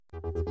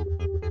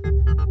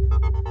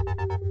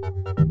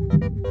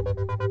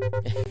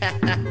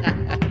It's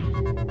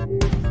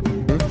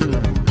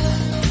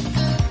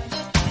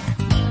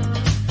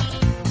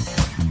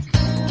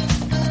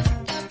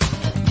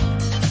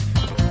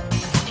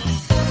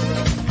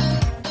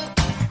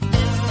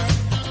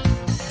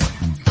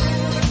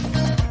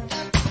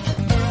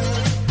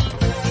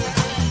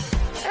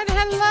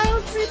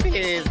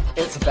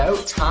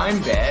about time,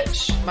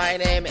 bitch. My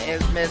name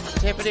is Miss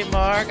Tyffanie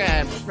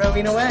Morgan.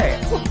 Rowena Whey.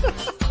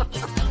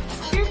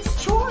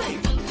 It's Troy.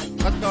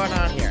 What's going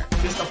on here?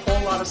 Just a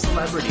whole lot of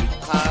celebrity.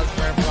 Pause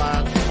for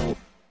applause.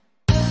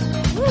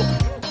 Woo.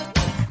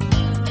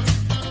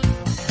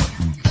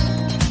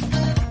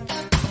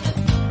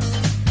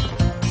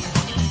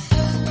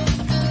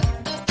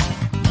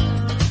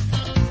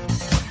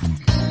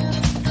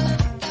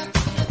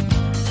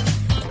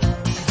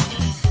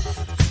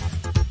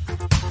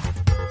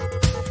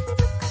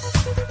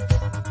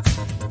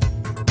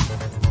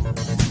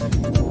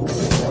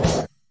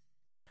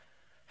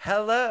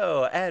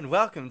 Hello, and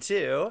welcome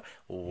to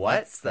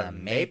What's the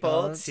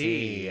Maple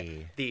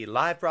Tea? The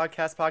live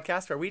broadcast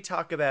podcast where we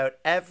talk about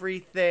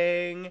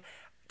everything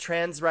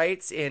trans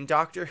rights in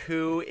Doctor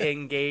Who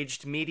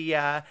engaged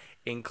media,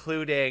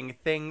 including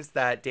things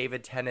that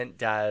David Tennant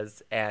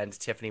does and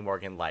Tyffanie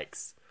Morgan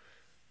likes.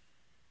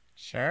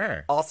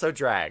 Sure. Also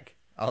drag.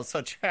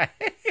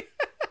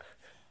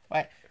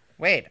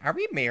 Wait, are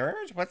we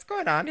mirrored? What's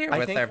going on here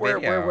with our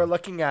video? we're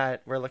looking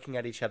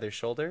at each other's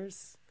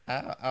shoulders.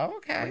 Oh,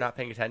 okay. We're not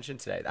paying attention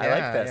today. Yeah,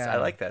 I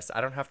like this.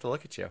 I don't have to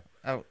look at you.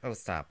 Oh,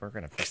 stop. We're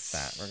going to fix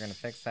that. We're going to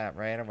fix that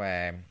right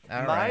away.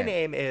 My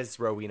name is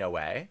Rowena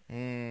Whey.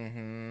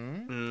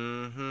 And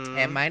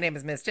my name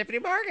is Miss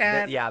Tyffanie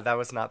Morgan. That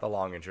was not the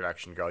long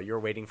introduction, girl. You were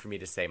waiting for me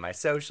to say my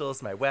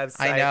socials, my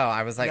website. I know.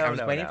 I was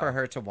waiting for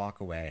her to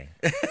walk away.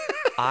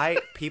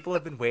 People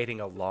have been waiting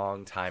a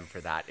long time for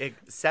that.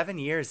 7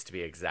 years to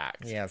be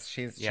exact. Yes,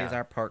 she's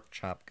our pork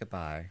chop.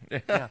 Goodbye.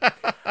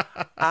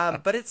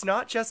 But it's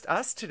not just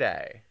us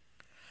today.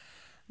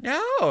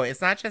 No,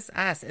 it's not just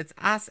us. It's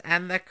us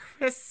and the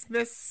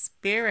Christmas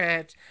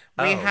spirit.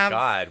 We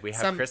have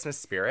Christmas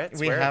spirits?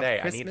 We Where have are they?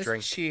 Christmas I need a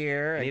drink.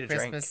 cheer and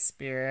Christmas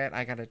spirit.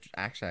 I got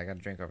a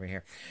drink over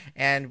here.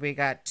 And we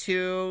got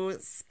two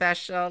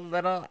special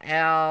little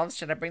elves.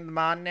 Should I bring them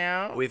on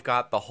now? We've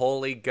got the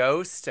Holy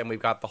Ghost and we've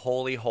got the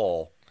Holy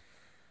Hole.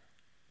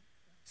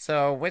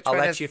 So I'll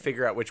let you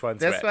figure out which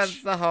one's this which. This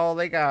one's the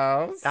Holy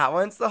Ghost. That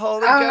one's the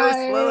Holy Ghost,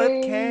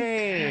 Lilith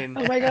Cain.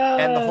 Oh my god.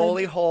 And the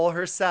Holy Hole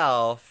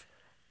herself,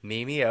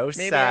 Mimi Osa.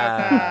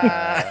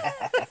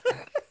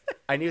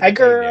 I knew that. Hi,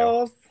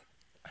 girls.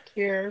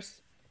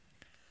 Cheers.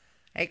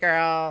 Hey,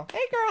 girl.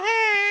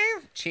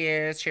 Hey.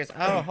 Cheers.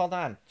 Oh, hold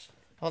on.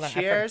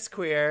 Cheers,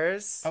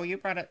 queers. Oh, you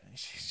brought it.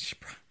 She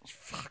brought.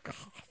 Fuck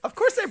off. Of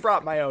course I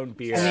brought my own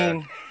beer. I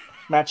mean,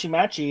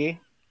 matchy.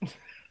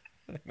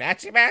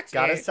 Matchy.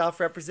 Gotta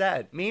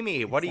self-represent.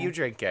 Mimi, what are you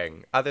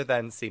drinking other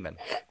than semen?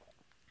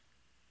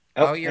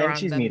 Oh, you're on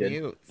she's the muted.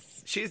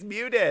 Mutes. She's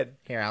muted.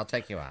 Here, I'll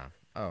take you off.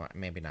 Oh,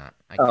 maybe not.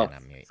 I can't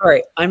unmute.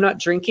 Sorry, I'm not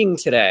drinking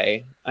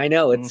today. I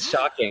know, it's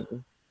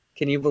shocking.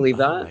 Can you believe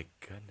that? Oh my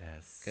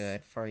goodness.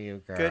 Good for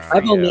you, girl. Good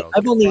for you.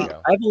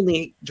 I've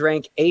only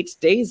drank 8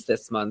 days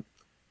this month.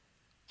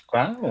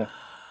 Wow.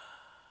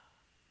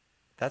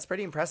 That's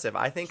pretty impressive.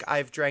 I think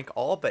I've drank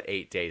all but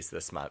 8 days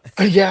this month.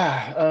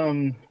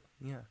 Yeah.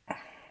 Yeah.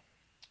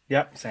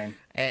 Yep, same.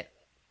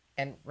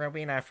 And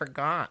Rowena, I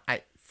forgot.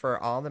 For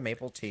all the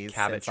maple teas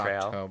Cabot since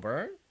Trail.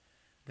 October,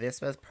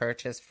 this was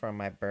purchased for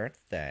my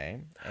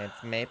birthday.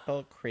 It's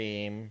maple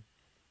cream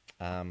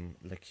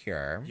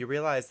liqueur. You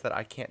realize that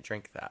I can't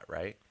drink that,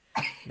 right?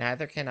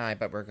 Neither can I,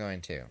 but we're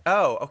going to.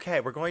 Oh, okay.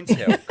 We're going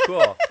to.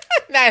 Cool.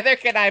 Neither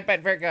can I,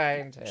 but we're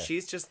going to.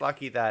 She's just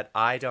lucky that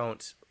I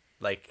don't,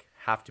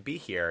 have to be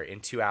here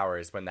in 2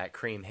 hours when that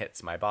cream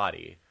hits my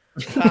body.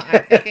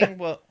 I'm thinking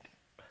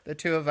the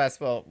two of us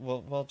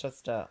we'll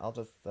just I'll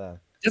just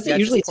Doesn't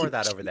usually pour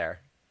that over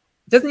there.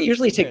 Doesn't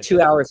usually take 2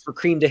 hours for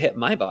cream to hit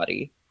my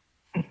body.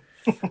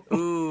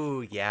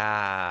 Ooh,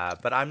 yeah,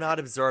 but I'm not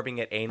absorbing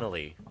it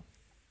anally.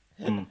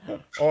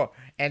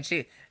 And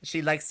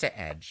she likes to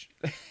edge.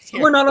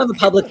 We're not on the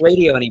public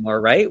radio anymore,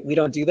 right? We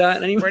don't do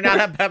that anymore. We're not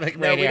on public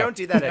radio. No, we don't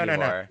do that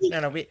anymore.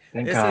 No.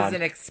 This is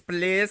an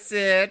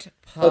explicit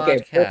Okay,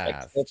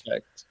 podcast.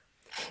 perfect.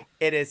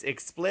 It is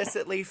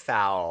explicitly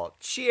foul.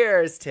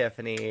 Cheers,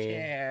 Tyffanie.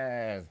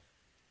 Cheers.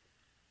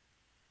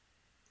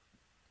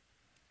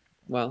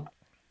 Well,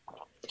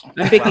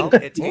 I'm baking.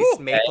 It tastes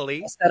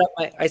mapley.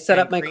 I set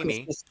up my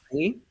creamy. Christmas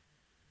tree,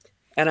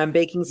 and I'm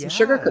baking some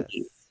sugar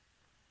cookies.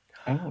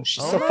 Oh,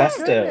 she's so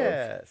festive.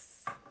 Goodness.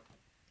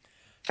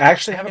 I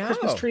actually have a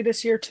Christmas tree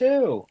this year,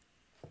 too.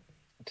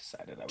 I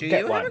decided I would get one. Do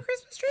you have a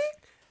Christmas tree?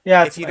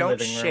 Yeah, If you don't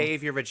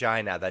shave your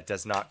vagina, that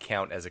does not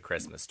count as a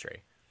Christmas tree.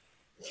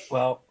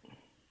 Well,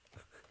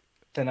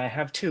 then I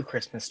have 2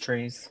 Christmas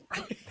trees.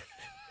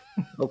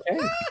 Okay.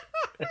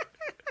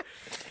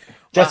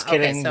 Just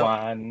kidding,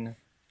 one.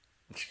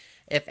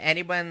 If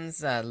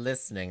anyone's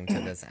listening to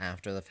this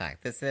after the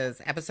fact, this is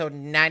episode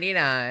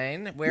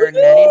 99. We're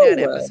 99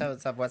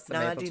 episodes of What's the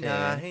Maple Tea.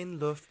 99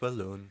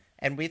 Luftballon.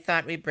 And we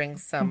thought we'd bring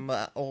some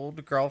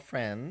old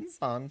girlfriends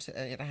on to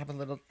have a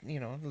little,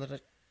 a little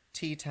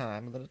tea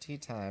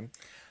time.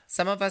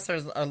 Some of us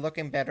are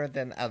looking better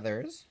than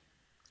others.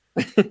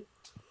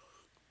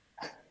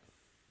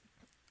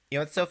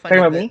 It's so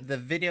funny. The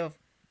video,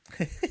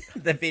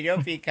 the video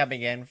feed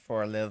coming in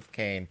for Lilith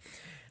Cain.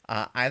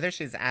 Either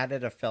she's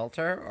added a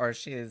filter or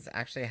she's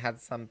actually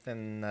had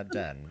something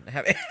done.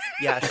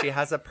 Yeah, she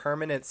has a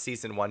permanent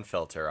season 1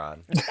 filter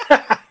on.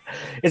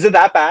 Is it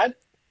that bad?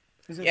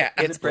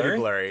 It's pretty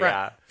blurry.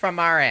 From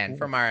our end.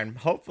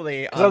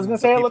 Hopefully, I was gonna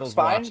say it looks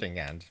fine. Watching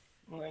end.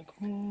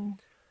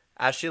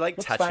 As she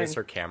touches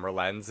her camera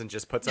lens and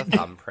just puts a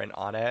thumbprint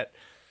on it.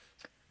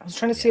 I was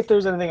trying to see if there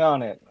was anything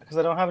on it because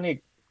I don't have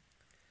any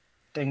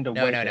thing to.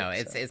 No.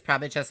 It's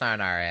probably just on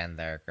our end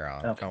there,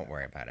 girl. Okay. Don't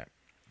worry about it.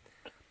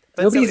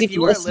 But nobody's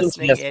even listening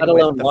to us, let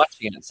alone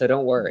watching it, so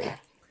don't worry.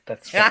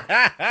 That's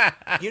fair.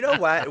 You know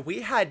what? We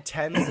had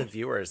tens of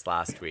viewers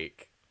last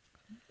week.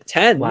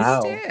 10.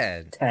 Wow. We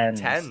did. Tens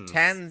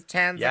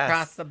Yes.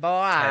 Across the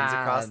board.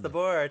 10s across the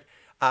board.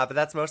 But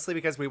that's mostly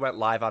because we went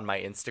live on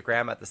my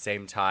Instagram at the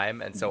same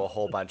time, and so a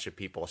whole bunch of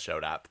people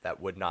showed up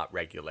that would not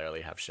regularly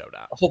have showed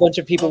up. A whole bunch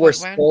of people were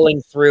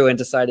scrolling through and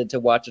decided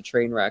to watch a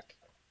train wreck.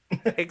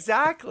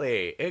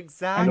 Exactly.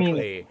 I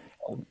mean,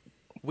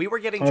 we were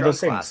getting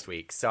drunk last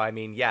week, so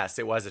yes,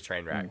 it was a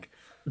train wreck.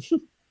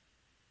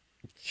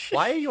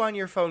 Why are you on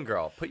your phone,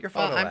 girl? Put your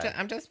phone away.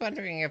 I'm just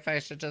wondering if I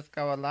should just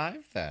go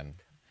live then.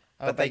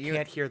 But they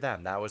can't hear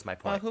them. That was my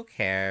point. Well, who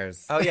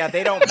cares? Oh, yeah,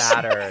 they don't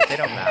matter.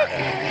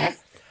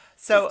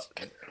 So,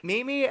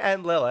 Mimi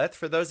and Lilith,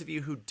 for those of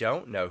you who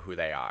don't know who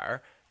they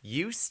are,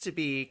 used to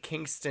be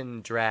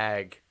Kingston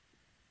drag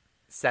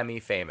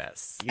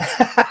semi-famous.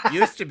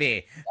 Used to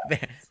be.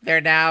 They're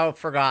now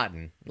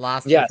forgotten.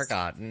 Lost and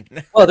forgotten.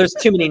 Well, there's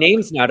too many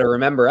names now to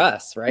remember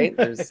us, right?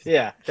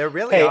 Yeah. There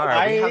really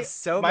are. We have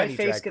so many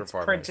drag My face gets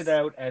printed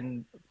out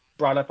and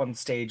brought up on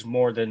stage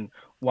more than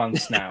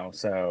once now,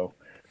 so...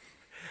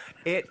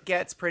 It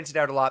gets printed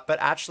out a lot, but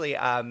actually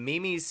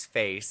Mimi's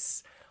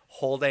face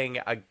holding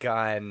a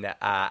gun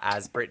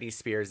as Britney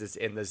Spears is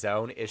in the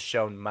zone is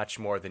shown much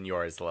more than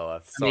yours,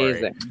 Lilith. Sorry.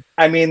 Amazing.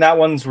 I mean, that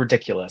one's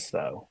ridiculous,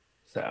 though.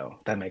 So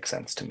that makes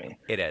sense to me.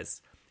 It is.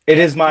 It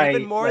is my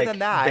even more than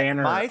that.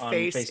 Banner my on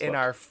face Facebook. in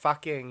our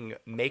fucking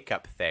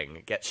makeup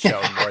thing gets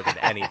shown more than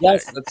anything.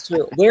 Yes, that's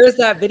true. Where is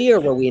that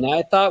video, Rowena?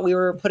 I thought we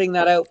were putting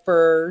that out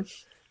for.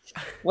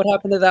 What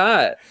happened to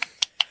that?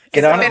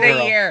 It's been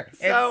a year.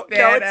 It's been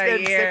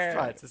 6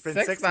 months. It's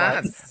been 6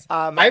 months.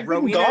 I've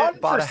been gone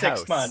for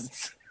 6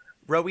 months.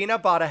 Rowena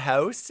bought a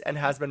house and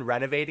has been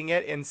renovating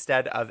it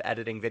instead of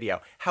editing video.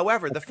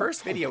 However, the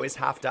first video is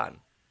half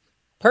done.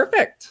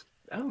 Perfect.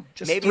 Oh,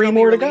 just maybe 3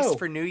 more to go.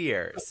 For New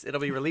Year's. It'll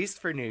be released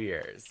for New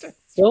Year's.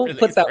 Don't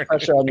put that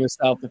pressure on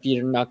yourself if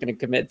you're not going to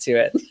commit to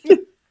it.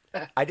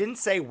 I didn't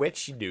say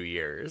which New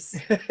Year's.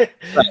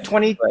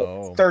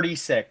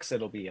 2036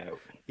 it'll be out.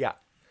 Yeah.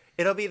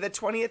 It'll be the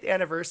 20th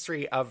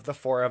anniversary of the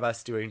 4 of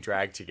us doing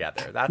drag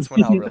together. That's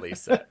when I'll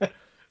release it.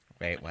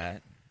 Wait,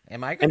 what?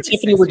 Am I going to be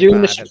Tyffanie, we're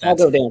doing the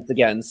Chicago dance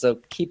again, so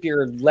keep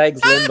your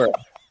legs limber.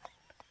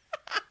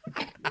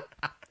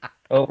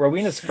 Oh,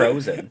 Rowena's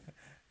frozen.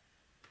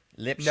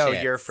 No,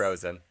 you're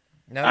frozen.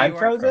 No, I'm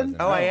frozen?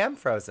 Oh, I am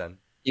frozen.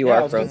 You are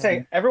I was frozen. going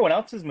to say, everyone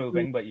else is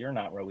moving, but you're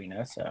not,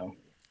 Rowena, so...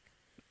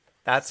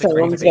 That's a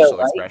great facial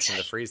expression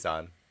to freeze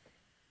on.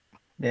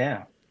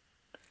 Yeah.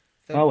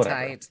 So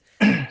tight.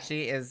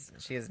 She is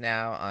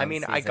now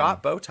on I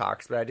got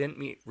Botox, but I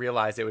didn't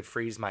realize it would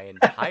freeze my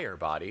entire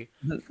body.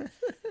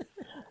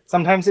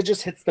 Sometimes it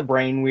just hits the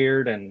brain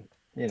weird and,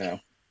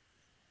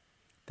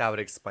 That would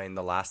explain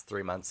the last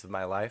 3 months of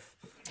my life.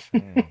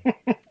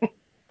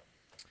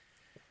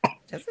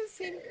 Doesn't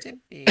seem to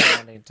be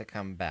wanting to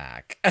come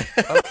back.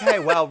 Okay,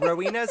 well,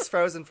 Rowena's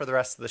frozen for the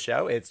rest of the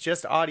show. It's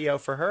just audio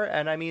for her,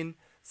 and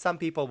some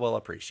people will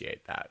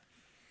appreciate that.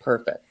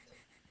 Perfect.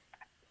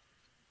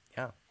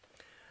 Yeah.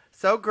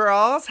 So,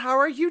 girls, how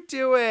are you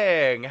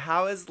doing?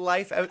 How is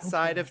life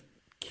outside of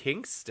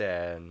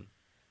Kingston?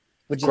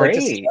 Would you like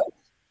to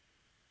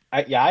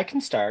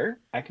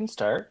start? I can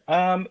start.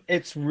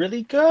 It's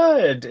really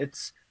good.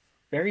 It's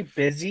very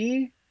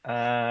busy.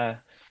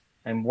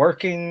 I'm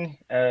working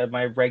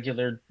my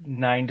regular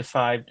 9 to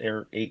 5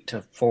 or 8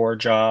 to 4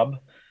 job,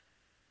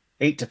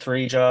 8 to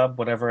 3 job,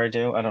 whatever I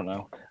do. I don't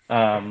know.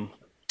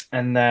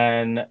 And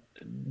then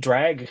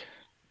drag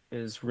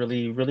is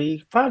really,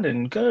 really fun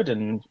and good,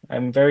 and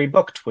I'm very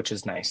booked, which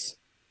is nice.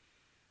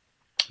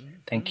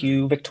 Thank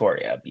you,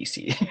 Victoria,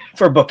 BC,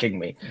 for booking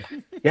me.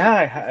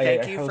 Yeah,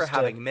 Thank you for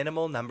having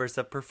minimal numbers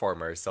of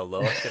performers so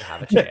Lilith could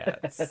have a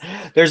chance.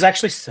 There's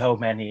actually so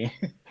many.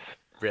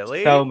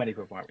 Really? So many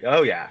performers.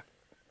 Oh, yeah.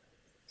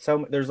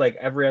 So there's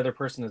every other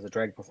person is a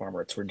drag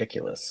performer. It's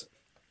ridiculous.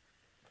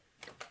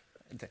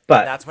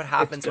 But that's what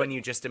happens when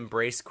you just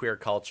embrace queer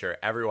culture.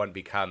 Everyone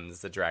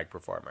becomes a drag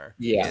performer.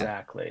 Yeah,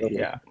 exactly.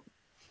 Yeah.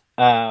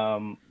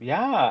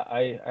 Yeah,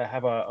 I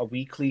have a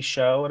weekly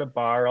show at a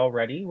bar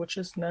already, which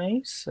is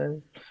nice.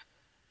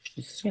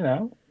 She's,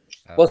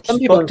 Well, some she's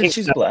people in booked and Kingston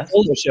she's have blessed.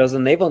 solo shows,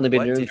 and they've only been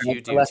What doing did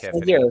you drag for do, less than a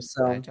Tyffanie? year. I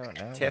So don't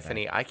know.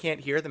 Tyffanie, I can't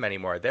hear them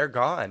anymore. They're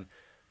gone.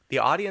 The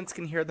audience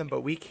can hear them,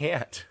 but we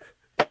can't.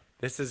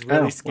 This is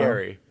really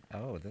scary.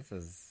 Oh, this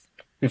is.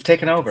 We've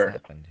taken What over.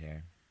 just happened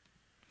here?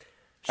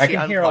 I She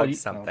can hear all unplugged you.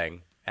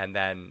 something, and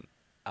then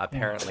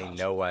apparently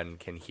no one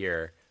can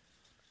hear.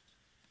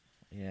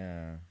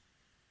 Yeah.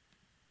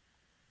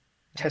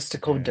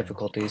 Testicle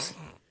difficulties.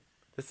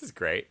 This is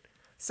great.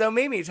 So,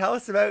 Mimi, tell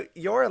us about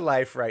your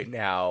life right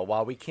now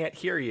while we can't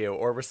hear you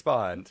or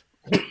respond.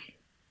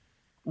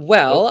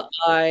 well,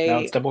 Now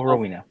it's double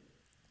Rowena.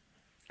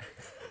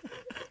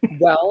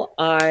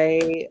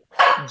 I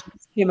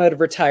just came out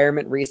of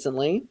retirement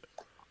recently.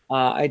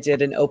 I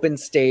did an open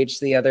stage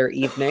the other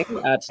evening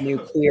at a new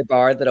queer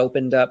bar that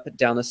opened up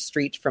down the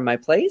street from my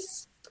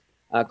place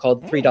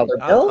called $3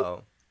 Bill.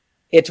 Oh,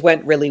 It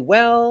went really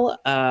well.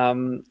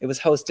 It was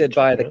hosted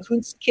by the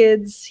Kunst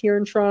Kids here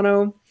in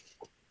Toronto.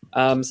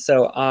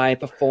 So I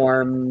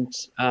performed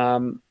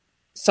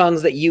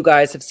songs that you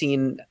guys have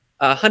seen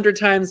 100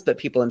 times, but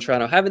people in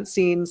Toronto haven't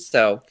seen.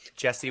 So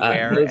Jessie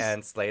Ware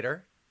and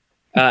Slater.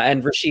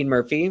 And Rasheen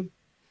Murphy.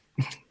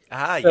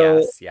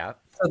 Yes, yeah.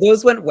 So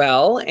those went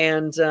well,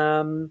 and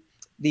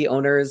the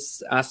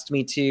owners asked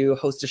me to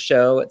host a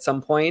show at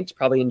some point,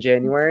 probably in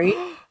January.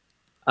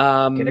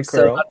 Get a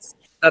So girl.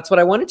 that's what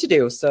I wanted to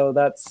do. So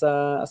that's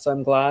so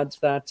I'm glad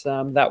that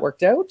that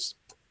worked out.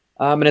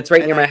 And it's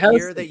right near my house. I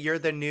hear that you're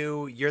the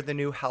new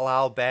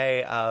Halal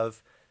Bay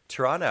of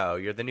Toronto.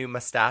 You're the new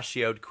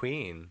mustachioed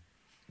queen.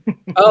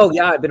 Oh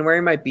yeah, I've been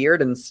wearing my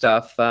beard and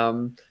stuff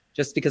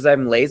just because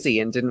I'm lazy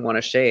and didn't want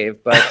to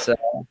shave. But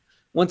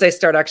once I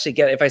start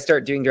if I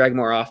start doing drag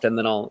more often,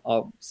 then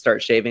I'll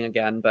start shaving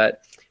again.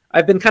 But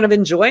I've been kind of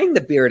enjoying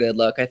the bearded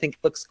look. I think it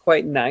looks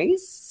quite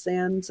nice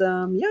and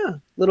a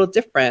little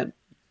different.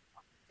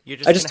 You're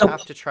just gonna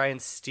have to try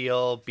and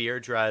steal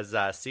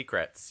Beardra's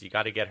secrets. You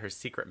got to get her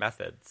secret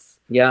methods.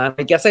 Yeah,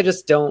 I guess I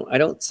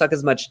don't suck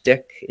as much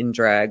dick in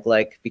drag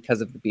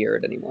because of the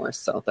beard anymore.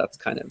 So that's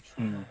kind of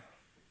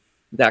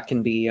that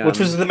can be which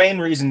was the main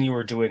reason you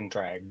were doing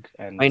drag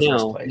in the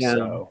first place. Yeah.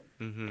 So.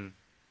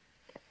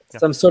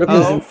 Some sort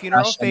of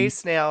Funeral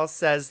Face Nail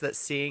says that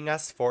seeing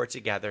us four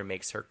together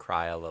makes her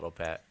cry a little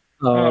bit.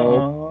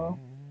 Oh,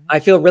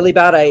 I feel really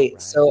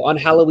bad. So on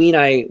Halloween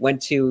I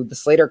went to the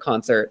Slater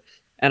concert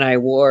and I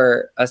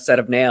wore a set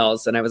of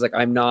nails and I was like,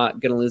 I'm not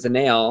gonna lose a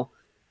nail.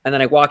 And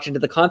then I walked into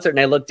the concert and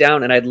I looked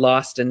down and I'd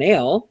lost a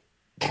nail.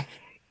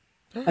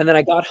 And then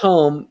I got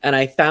home and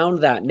I found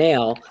that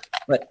nail,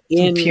 but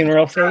in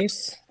Funeral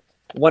Face,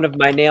 one of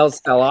my nails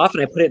fell off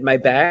and I put it in my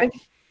bag.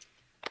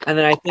 And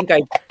then I think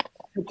I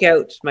took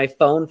out my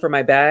phone from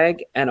my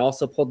bag and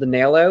also pulled the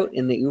nail out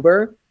in the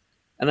Uber.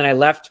 And then I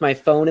left my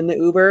phone in the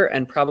Uber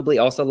and probably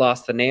also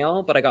lost the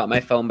nail, but I got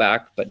my phone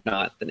back, but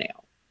not the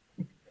nail.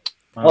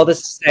 All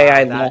this to say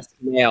I lost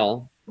the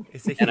nail.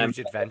 It's a huge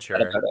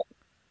adventure.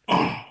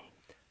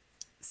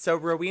 So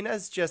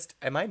Rowena's just...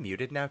 Am I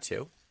muted now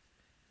too?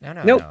 No.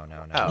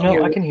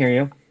 No, I can hear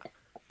you.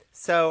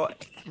 So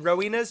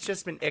Rowena's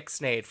just been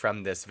ixnayed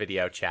from this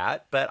video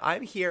chat, but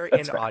I'm here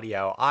in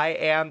audio. I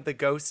am the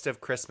ghost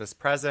of Christmas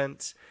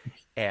present,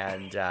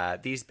 and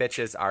these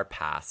bitches are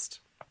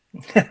past.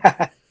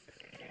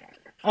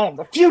 I'm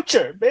the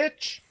future,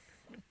 bitch.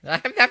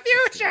 I'm the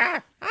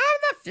future.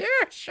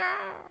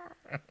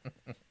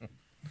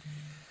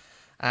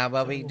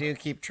 Well, we do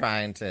keep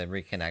trying to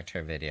reconnect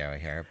her video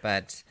here,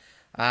 but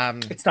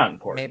it's not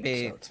important.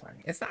 Maybe so it's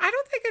fine. it's not, I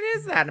don't think it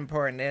is that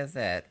important, is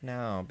it?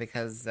 No,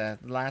 because the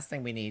last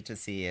thing we need to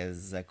see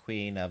is a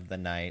Queen of the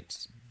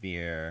Night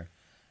beer.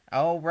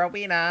 Oh,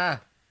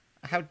 Rowena,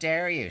 how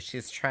dare you?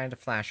 She's trying to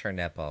flash her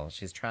nipple.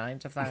 She's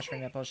got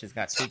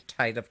too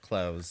tight of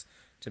clothes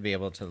to be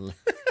able to.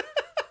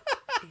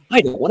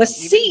 I don't want to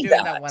see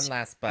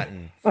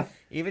that.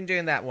 Even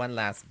doing that one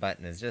last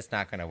button is just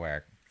not going to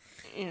work.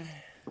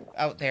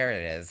 Oh, there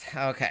it is.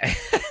 Okay.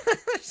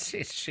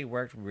 she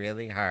worked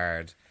really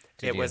hard.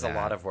 It was a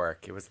lot of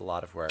work.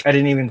 I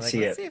didn't even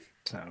see it.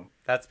 So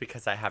that's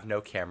because I have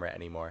no camera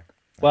anymore.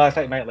 Well, I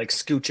thought you might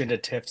scooch into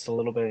Tiff's a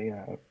little bit,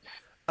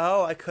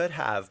 Oh, I could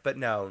have, but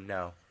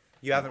no.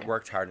 You haven't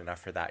worked hard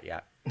enough for that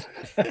yet.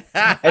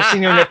 I've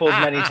seen your nipples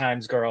many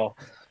times, girl.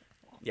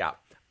 Yeah.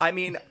 I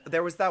mean,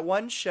 there was that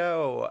one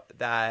show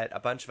that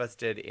a bunch of us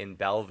did in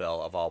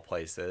Belleville, of all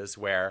places,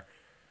 where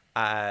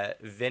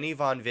Vinny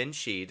Von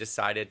Vinci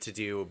decided to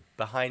do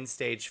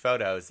behind-stage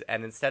photos,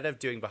 and instead of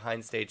doing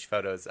behind-stage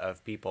photos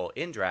of people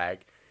in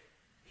drag,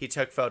 he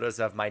took photos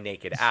of my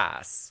naked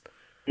ass,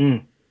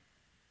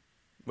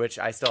 which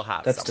I still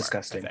have. That's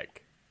disgusting. I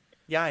think.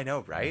 Yeah, I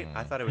know, right?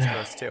 I thought it was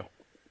gross too.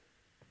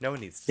 No one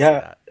needs to see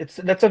that.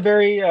 That's a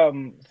very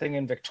thing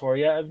in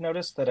Victoria. I've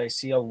noticed that I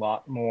see a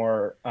lot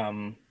more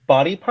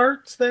body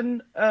parts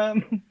than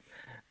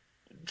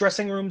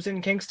dressing rooms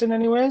in Kingston,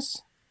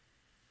 anyways.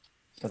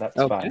 So that's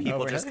fine.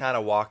 People just kind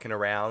of walking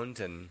around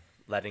and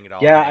letting it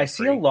all. Yeah, I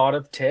see a lot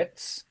of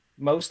tits,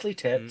 mostly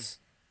tits.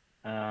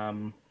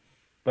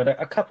 but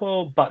a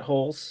couple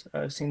buttholes.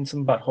 I've seen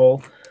some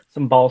butthole,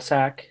 some ball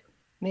sack.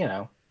 You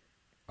know,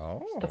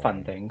 Oh. the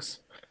fun things.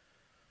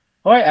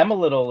 Oh, I am a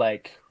little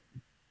like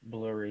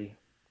blurry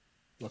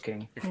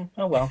looking.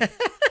 Oh well.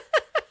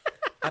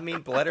 I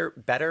mean,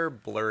 better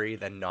blurry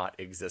than not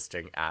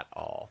existing at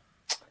all.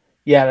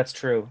 Yeah, that's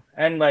true.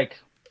 And like,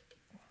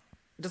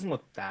 it doesn't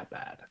look that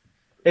bad.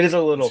 It is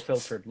a little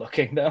filtered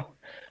looking though.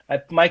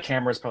 My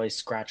camera's probably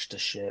scratched to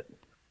shit.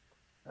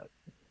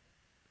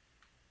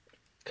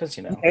 Because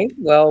you know. Okay,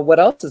 well, what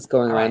else is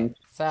going All on? right.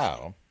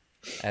 So,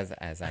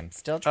 as I'm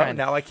still Oh, trying.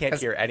 now I can't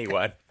hear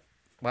anyone.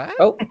 What?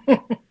 Oh,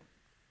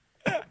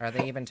 Are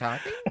they even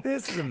talking?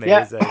 This is Yeah,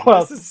 amazing.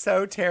 well- This is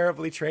so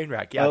terribly train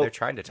wreck. Yeah, Oh. they're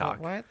trying to talk.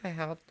 Why the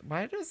hell?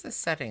 Why does the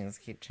settings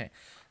keep changing?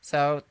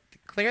 So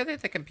clearly,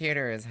 the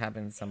computer is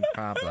having some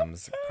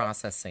problems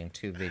processing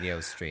 2 video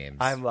streams.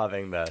 I'm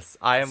loving this.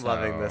 I am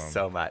loving this So-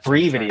 so much.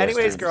 3 video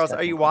Anyways, streams, girls, are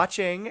you technically.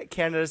 watching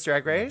Canada's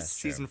Drag Race that's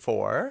true. season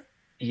 4?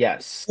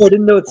 Yes. I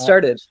didn't know it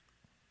started.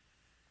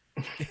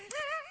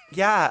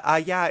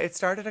 Yeah, it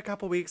started a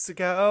couple weeks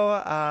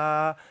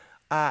ago.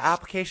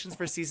 Applications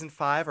for season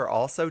 5 are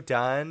also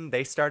done.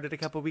 They started a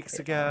couple weeks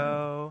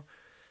ago.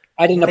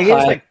 I didn't I think it's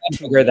apply. like I'm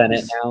 2 bigger than it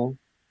weeks. now.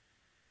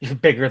 You're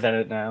bigger than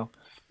it now.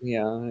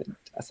 Yeah,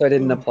 so I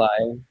didn't apply.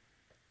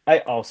 I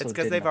also. It's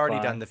because didn't they've already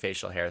apply. done the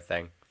facial hair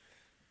thing.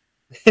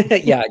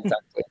 Yeah,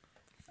 exactly.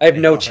 I have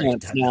no They've already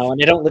chance done now,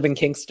 and I don't live in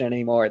Kingston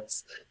anymore.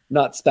 It's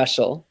not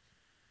special.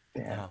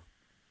 Yeah.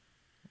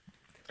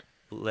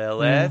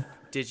 Lilith,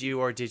 did you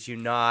or did you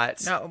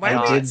not, No, why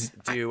not did-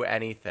 do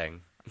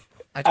anything?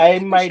 don't I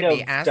think we might should be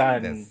have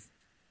asking done- this.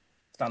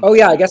 Oh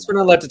yeah, I guess we're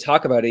not allowed to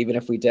talk about it, even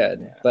if we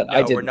did. Yeah. But No,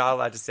 I we're didn't. not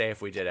allowed to say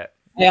if we did it.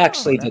 I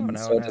actually No, didn't. no,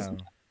 so it no.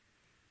 doesn't.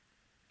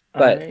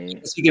 But I-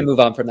 so we can move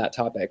on from that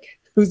topic.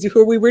 Who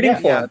are we rooting Yeah.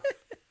 for? Yeah.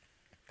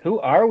 Who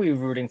are we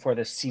rooting for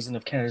this season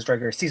of Canada's Drag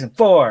Race? Season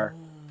 4.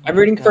 I'm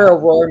rooting for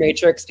Aurora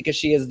Matrix because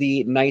she is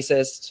the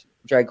nicest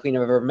drag queen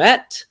I've ever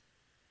met.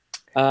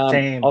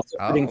 Same. Also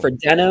rooting Oh. for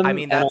Denim. I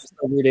mean, and that's-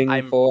 also rooting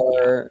I'm-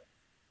 for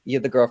the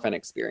girlfriend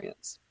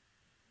experience.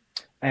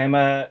 I am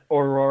a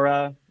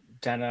Aurora,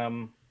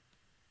 Denim,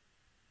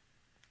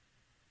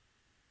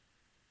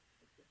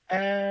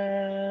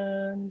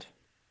 and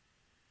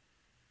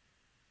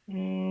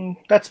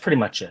that's pretty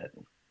much it.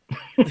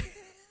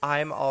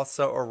 I'm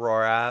also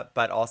Aurora,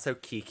 but also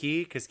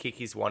Kiki, because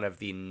Kiki's one of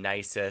the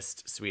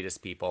nicest,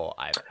 sweetest people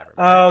I've ever met.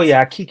 Oh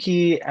yeah,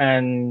 Kiki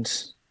and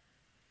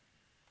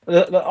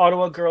the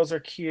Ottawa girls are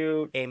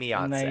cute. Amy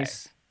Yonce.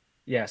 Nice.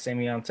 Yes,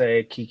 Amy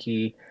Yonce,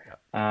 Kiki.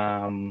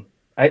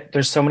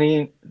 There's so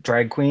many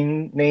drag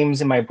queen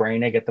names in my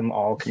brain, I get them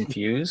all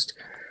confused.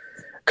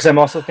 Because I'm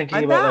also thinking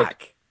I'm about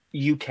back.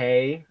 like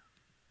UK.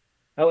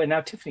 Oh, and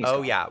now Tiffany's Oh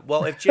gone. yeah.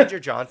 Well, if Ginger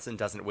Johnson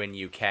doesn't win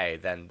UK,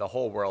 then the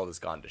whole world has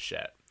gone to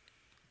shit.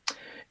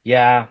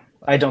 Yeah,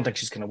 I don't think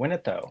she's gonna win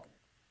it though.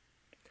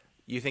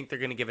 You think they're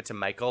gonna give it to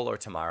Michael or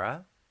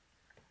Tamara?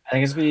 I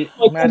think it's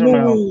I don't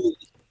know.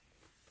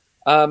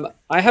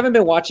 I haven't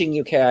been watching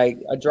UK. I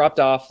dropped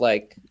off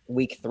like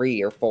week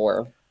 3 or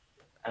 4.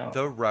 Oh.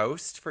 The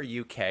roast for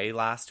UK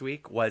last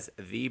week was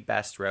the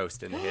best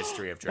roast in the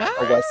history of Drag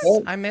What? Race. was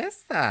it? I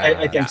missed that.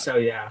 I think so.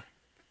 Yeah,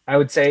 I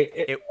would say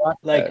It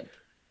like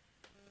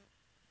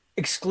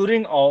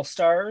excluding All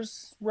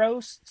Stars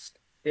roasts.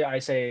 Yeah, I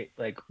say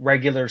like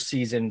regular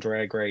season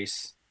Drag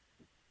Race.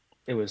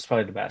 It was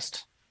probably the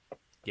best.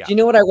 yeah. Do you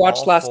know what I watched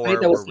All last 4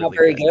 night that was were not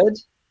really very good?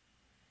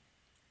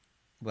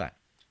 What?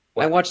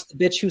 I watched The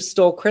Bitch Who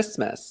Stole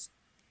Christmas.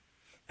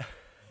 The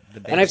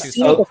And I've bitch who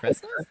seen stole it before.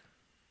 Christmas?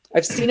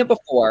 I've seen it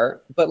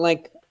before, but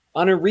like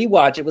on a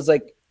rewatch, it was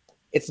like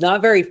it's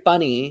not very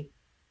funny,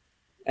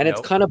 and it's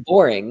Nope. kind of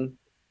boring.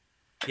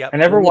 Yep. I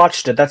never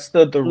watched it. That's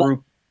the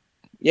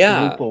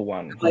Yeah. RuPaul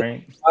one, Like,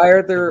 right?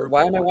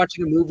 Why am I one.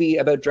 watching a movie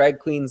about drag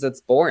queens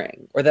that's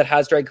boring, or that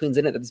has drag queens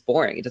in it that's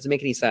boring? It doesn't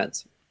make any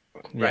sense.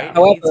 Right? Yeah. It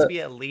However- needs to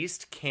be at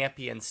least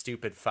campy and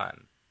stupid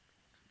fun.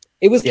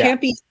 It was Yeah.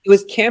 campy. It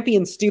was campy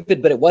and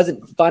stupid, but it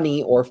wasn't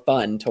funny or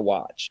fun to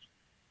watch.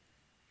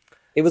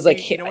 It was like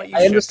See, you know what you I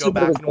should understood go what it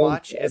back was and going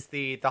watch for. is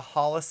the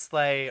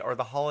Holiday or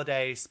the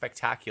Holiday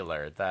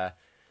Spectacular,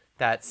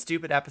 that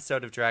stupid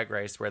episode of Drag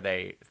Race where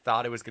they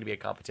thought it was going to be a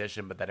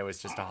competition, but then it was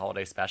just a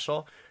holiday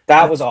special.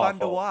 That That's was fun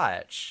to awful.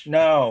 watch.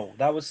 No,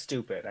 that was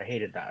stupid. I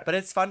hated that. But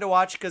it's fun to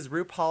watch because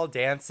RuPaul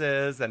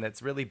dances and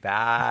it's really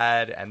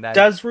bad. And then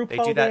Does they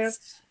RuPaul do that,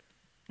 dance?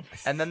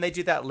 and then they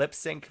do that lip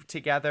sync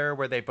together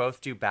where they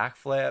both do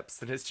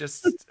backflips, and it's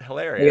just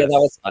hilarious. Yeah, that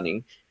was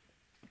funny.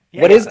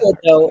 Yeah. What is good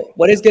though?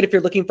 What is good if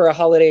you're looking for a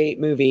holiday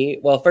movie?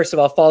 Well, first of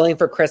all, Falling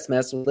for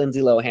Christmas with Lindsay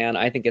Lohan,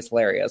 I think is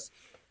hilarious.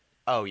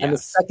 Oh And the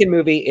yes. second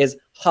movie is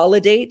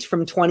Holiday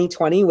from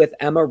 2020 with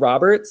Emma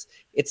Roberts.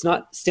 It's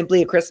not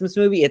simply a Christmas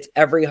movie; it's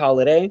every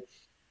holiday,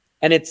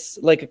 and it's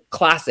like a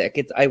classic.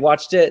 I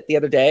watched it the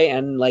other day,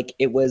 and like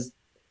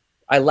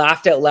I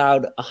laughed out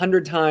loud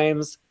 100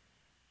 times.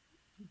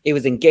 It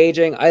was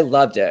engaging. I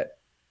loved it.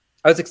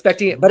 I was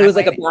expecting it, but it was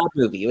like a bad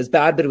movie. It was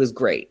bad, but it was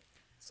great.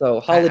 So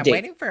I'm Holiday.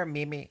 waiting for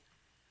Mimi.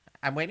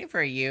 I'm waiting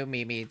for you,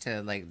 Mimi,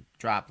 to like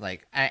drop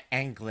like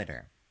and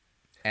glitter.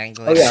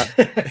 Angling. Oh yeah,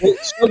 well,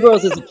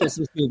 Showgirls is a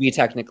Christmas movie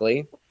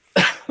technically.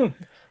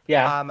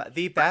 Yeah.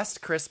 The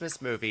best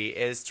Christmas movie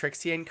is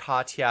Trixie and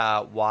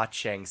Katya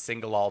watching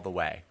Single All the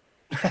Way.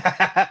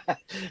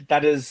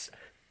 That is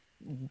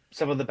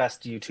some of the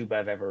best YouTube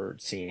I've ever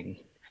seen.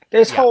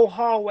 This Yeah. whole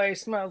hallway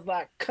smells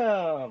like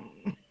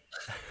cum.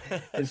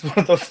 It's one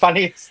of the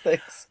funniest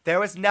things. There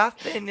was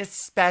nothing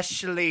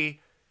especially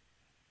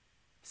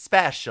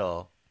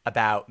special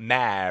about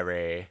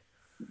Mary.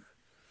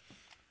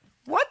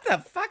 What the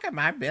fuck am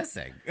I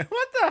missing?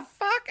 What the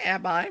fuck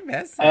am I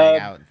missing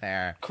out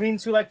there?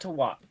 Queens who like to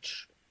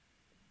watch.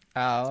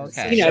 Oh,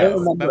 okay. Yeah, I don't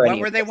remember But any what of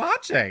were they this.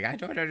 watching? I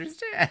don't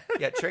understand.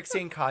 Yeah, Trixie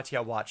and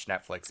Katya watch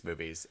Netflix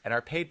movies and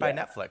are paid by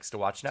Netflix to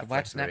watch Netflix To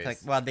watch movies.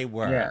 Netflix. Well, they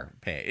were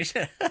paid.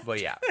 Well,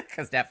 yeah.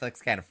 Because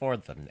Netflix can't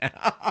afford them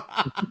now.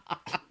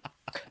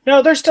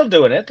 No, they're still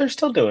doing it. They're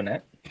still doing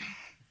it.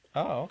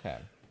 Oh, okay.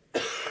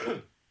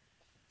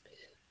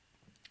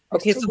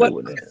 Okay, so Still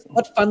what doing it.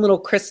 what fun little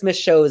Christmas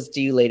shows do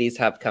you ladies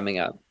have coming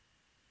up?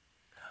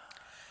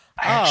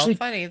 Actually,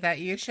 Funny that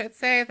you should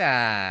say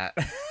that.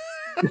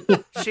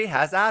 She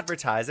has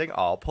advertising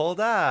all pulled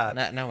up.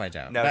 No, I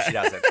don't. No, she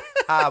doesn't.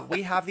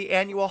 We have the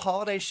annual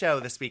holiday show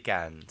this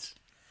weekend.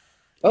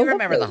 You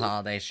remember the lovely.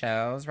 holiday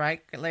shows,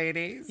 right,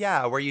 ladies?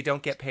 Yeah, where you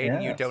don't get paid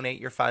and you Yes.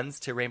 donate your funds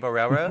to Rainbow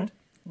Railroad.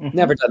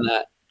 Never done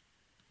that.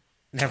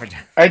 Never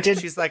done. I did.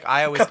 She's like,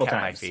 I always Couple kept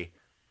my times. fee.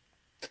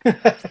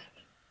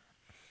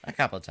 A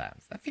couple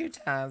times. A few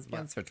times.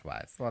 Once or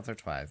twice.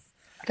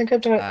 I think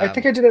I've done it. I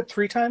think I did it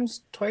 3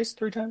 times, twice,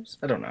 3 times.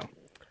 I don't know.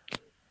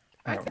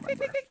 I don't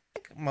remember. think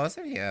most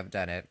of you have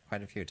done it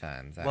quite a few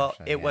times, actually. Well,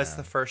 it was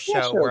the first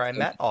Yeah, show sure, where I sure.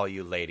 met all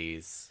you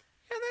ladies.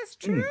 Yeah, that's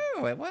true.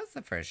 It was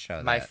the first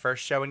show. My that...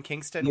 first show in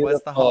Kingston was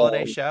the Beautiful.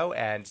 holiday show,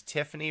 and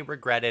Tyffanie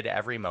regretted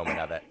every moment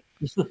of it.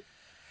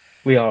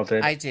 We all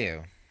did. I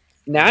do.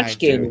 Snatch I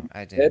game. do,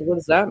 I do. Good. What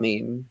does that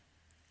mean?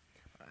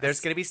 There's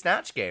going to be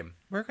Snatch Game.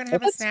 We're going to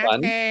have a that's snack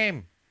fun.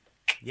 game.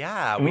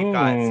 Yeah, we've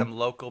got Ooh. some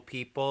local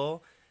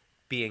people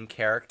being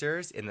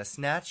characters in the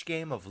Snatch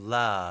Game of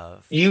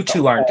Love. You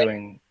two aren't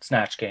doing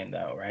Snatch Game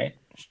though, right?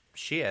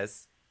 She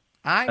is.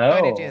 I'm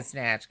going to do Oh. a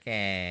snatch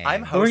game.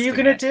 I'm Who are you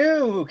hosting gonna it.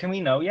 do? Can we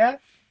know yet?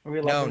 Are we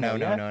allowed No, to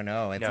know yet?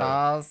 no. It's No.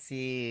 all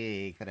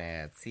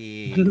secret.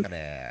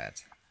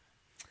 Secret.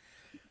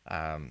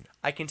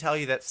 I can tell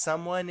you that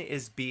someone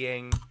is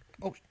being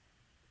Oh.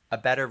 a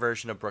better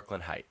version of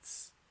Brooklyn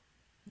Heights,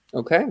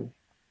 Okay.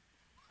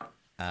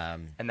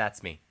 and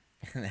that's me.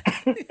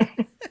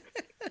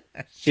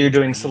 So you're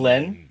doing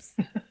Celine?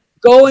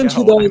 Go into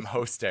No, those I'm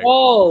hosting.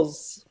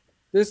 walls.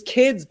 There's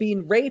kids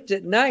being raped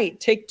at night.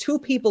 Take 2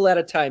 people at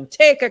a time.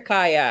 Take a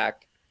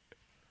kayak.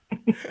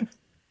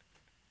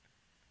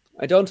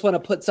 I don't want to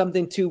put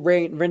something to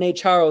Renee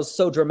Charles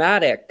so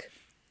dramatic.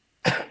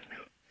 The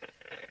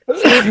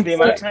amount of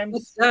What's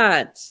times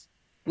that?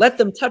 Let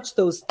them touch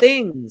those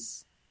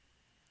things.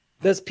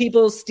 There's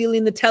people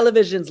stealing the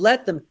televisions.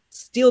 Let them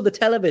steal the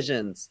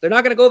televisions. They're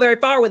not going to go very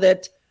far with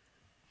it.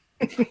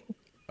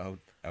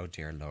 Oh,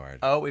 dear Lord.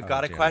 Oh, we've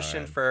got a dear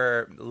question Lord.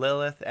 for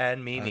Lilith and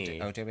Oh, Mimi.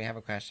 do we have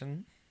a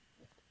question?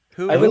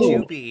 Who I would will-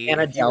 you be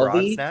Anna if you were on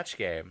Delvey? Snatch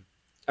Game?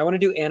 I want to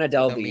do Anna So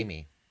Delvey.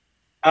 Mimi.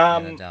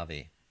 Anna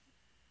Delvey.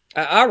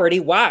 I already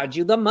wired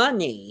you the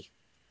money.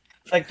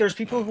 like there's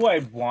people who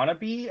I'd want to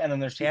be, and then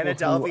there's people Anna who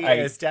Delvey I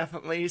is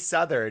definitely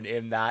Southern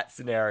in that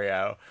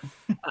scenario.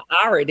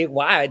 I already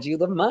wired you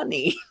the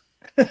money.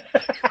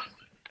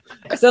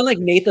 I sound like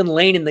Nathan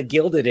Lane in The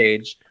Gilded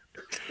Age.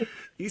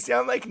 You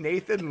sound like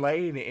Nathan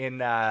Lane in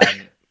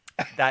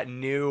that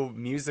new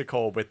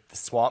musical with the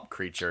swamp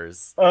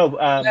creatures. Oh,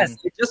 Yes,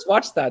 I just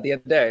watched that the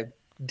other day.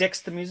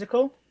 Dick's the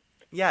musical.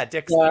 Yeah,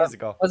 Dick's Yeah. the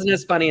musical. Wasn't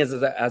as funny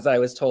as I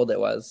was told it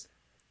was.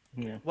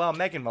 Yeah. Well,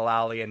 Megan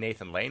Mullally and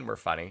Nathan Lane were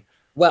funny.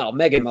 Well,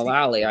 Megan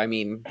Mullally. I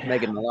mean,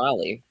 Megan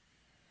Mullally.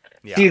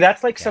 Yeah. See,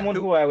 that's like someone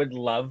who I would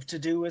love to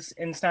do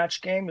in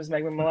Snatch Game is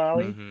Megan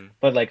Mullally, Mhm.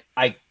 but like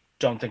I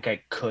don't think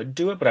I could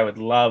do it, but I would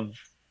love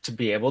to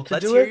be able to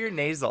Let's do hear it. your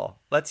nasal.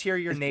 Let's hear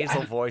your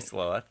nasal voice,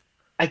 Lilith.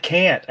 I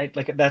can't. I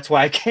like that's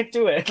why I can't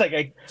do it. Like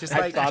I Just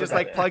I've like thought just about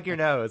like it. plug your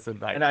nose and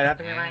like. and I have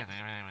to be like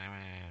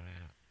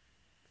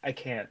I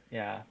can't.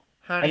 Yeah.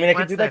 Honey, mean, I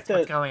could do like the-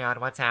 What's going on?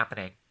 What's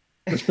happening?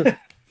 Could you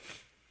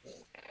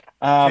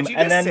and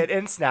just then sit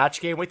in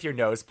Snatch Game with your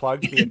nose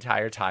plugged the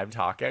entire time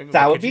talking?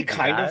 that Like, would could be you do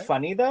kind of that?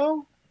 funny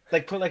though.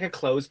 Like put like a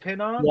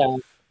clothespin on. Yeah.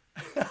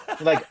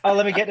 Like oh,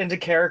 let me get into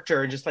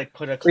character and just like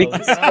put a We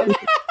could clothespin on.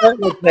 start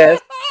like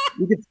this.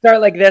 You could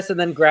start like this and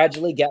then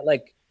gradually get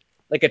like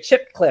a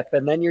chip clip,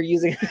 and then you're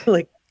using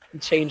like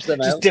change them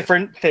Just out.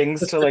 different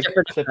things Just to for like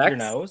different clip your effects.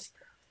 nose.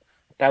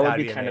 That would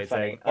That'd be kind of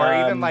funny. amazing. Or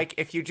even like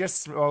if you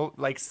just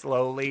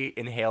slowly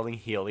inhaling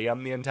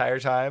helium the entire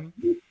time.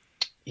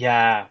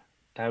 yeah,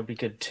 that would be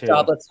good too.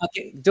 Stop,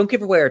 don't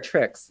give away our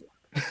tricks.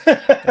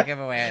 Don't give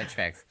away any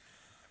tricks.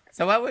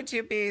 So what would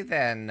you be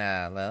then,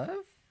 Lilith?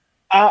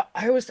 I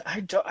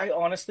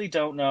honestly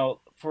don't know.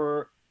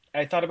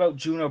 I thought about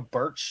Juno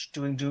Birch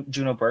doing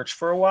Juno Birch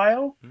for a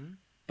while,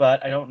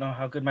 but I don't know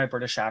how good my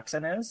British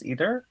accent is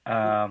either.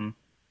 And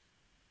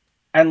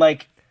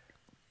like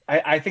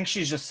I think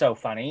she's just so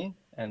funny.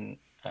 And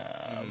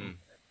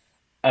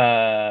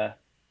I'd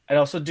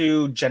also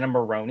do Jenna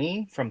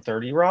Maroney from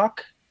 30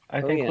 Rock.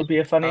 I think would be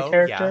a funny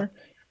character.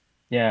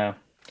 Yeah.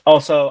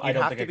 Also, I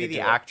don't think I could be the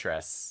do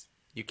actress.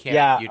 You can't.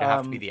 Yeah, You'd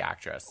have to be the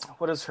actress.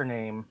 What is her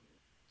name?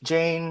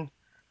 Jane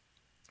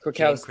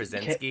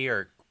Krasinski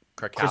or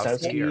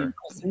Krakowski or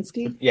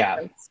Krasinski?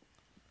 Yeah.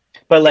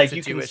 But like it's a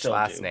you can Jewish still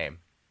last do. name.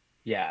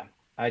 Yeah.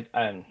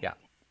 Yeah.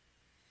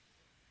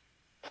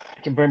 I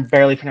can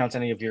barely pronounce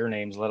any of your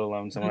names, let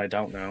alone someone I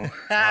don't know.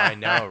 I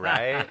know,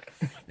 right?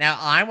 Now,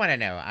 I want to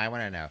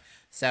know.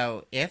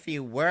 So, if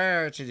you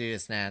were to do a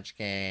Snatch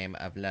Game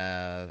of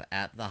Love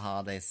at the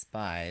Holiday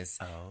Spice,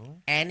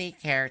 any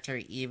character,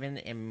 even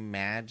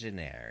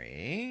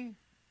imaginary,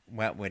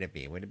 what would it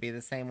be? Would it be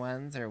the same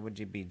ones, or would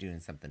you be doing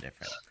something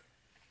different?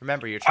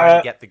 Remember, you're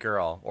trying to get the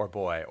girl or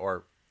boy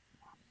or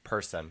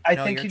person. I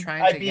think you're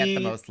trying to get the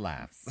most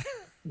laughs.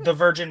 The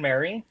Virgin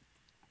Mary,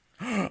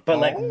 but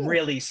like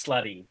really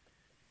slutty.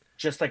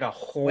 Just like a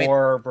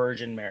whore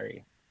Virgin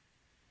Mary.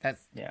 Has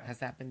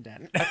that been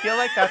done? I feel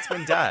like that's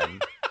been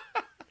done.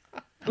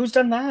 Who's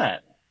done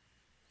that?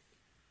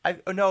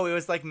 No, it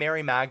was like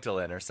Mary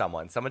Magdalene or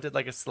someone. Someone did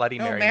like a slutty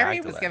Mary Magdalene.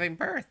 Mary was giving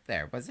birth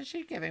there. Wasn't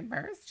she giving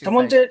birth?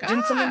 Someone did.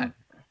 Didn't someone?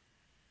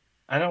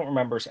 I don't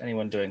remember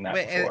anyone doing that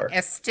before.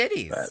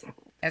 Estides.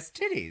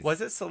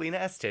 Was it Selena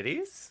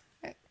Estides?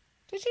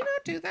 Did she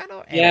not do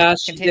that? Yeah,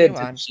 she did.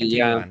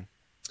 Continue on.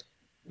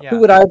 Yeah. Who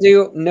would I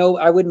do? No,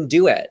 I wouldn't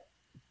do it.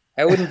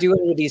 I wouldn't do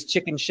any of these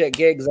chicken shit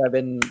gigs I've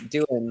been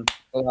doing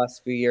the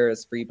last few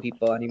years for you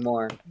people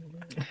anymore.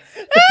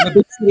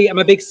 I'm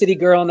a big city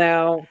girl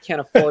now. Can't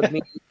afford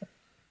me.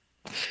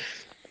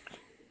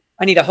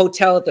 I need a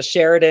hotel at the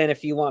Sheraton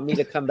if you want me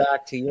to come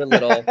back to your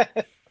little...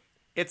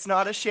 It's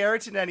not a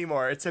Sheraton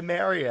anymore. It's a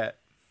Marriott.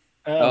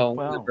 Oh,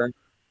 well.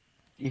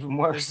 Even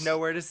worse. There's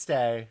nowhere to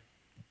stay.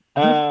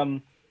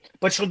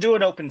 But she'll do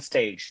an open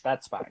stage.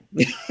 That's fine.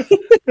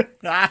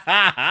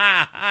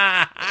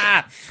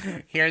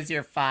 Here's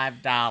your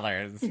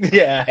 $5.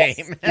 Yeah.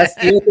 That's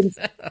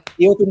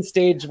the open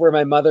stage where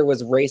my mother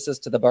was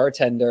racist to the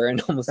bartender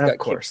and almost got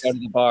kicked out of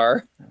the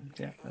bar.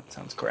 Yeah, that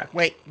sounds correct.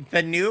 Wait,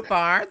 the new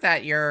bar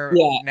that you're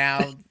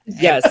now...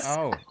 Yes.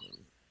 Oh.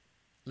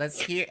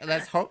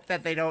 Let's hope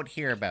that they don't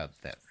hear about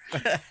this.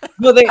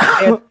 No, they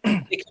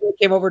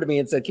came over to me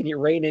and said, "Can you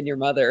rein in your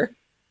mother?"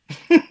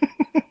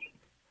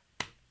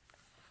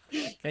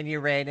 Can you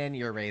rein in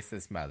your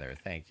racist mother?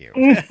 Thank you.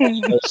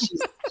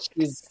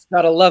 She's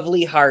got a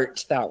lovely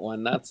heart, that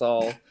one. That's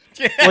all.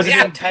 Was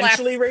it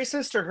intentionally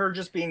racist or her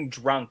just being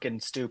drunk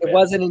and stupid? It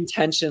wasn't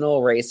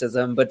intentional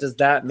racism, but does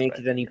that make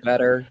it any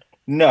better?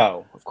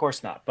 No, of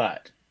course not.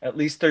 But at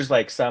least there's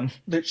like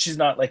she's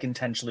not like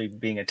intentionally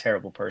being a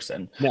terrible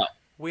person. No.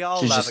 We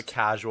all love a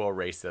casual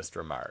racist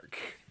remark.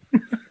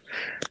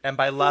 And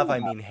by love, I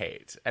mean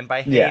hate. And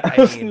by hate,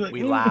 I mean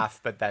we laugh,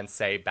 but then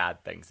say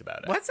bad things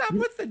about it. What's up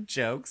with the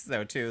jokes,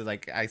 though, too?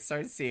 Like, I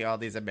started to see all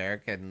these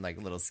American,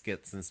 like, little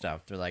skits and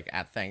stuff. They're like,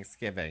 at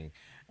Thanksgiving,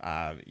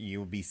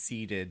 you'll be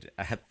seated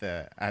at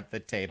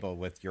the table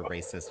with your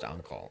racist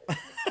uncle.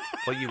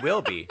 Well, you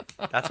will be.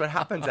 That's what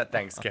happens at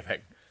Thanksgiving.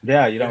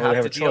 Yeah, you don't really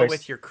have to a deal choice.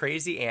 with your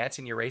crazy aunt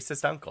and your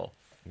racist uncle.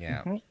 Yeah.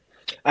 Mm-hmm.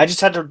 I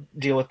just had to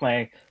deal with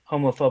my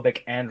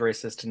homophobic and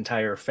racist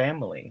entire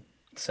family.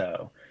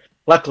 So...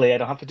 luckily, I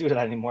don't have to do that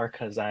anymore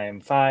because I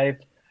am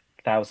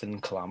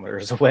 5,000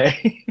 kilometers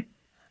away.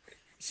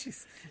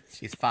 She's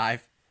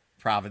 5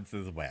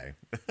 provinces away.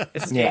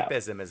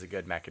 Escapism is a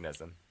good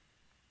mechanism.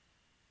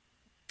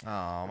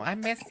 Oh, I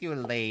miss you,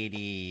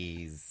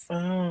 ladies.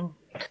 I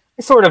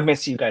sort of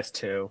miss you guys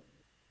too.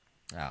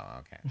 Oh,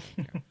 okay.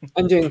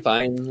 I'm doing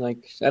fine.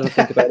 Like, I don't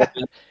think about it.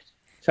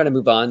 Trying to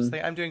move on.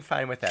 I'm doing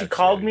fine without you. You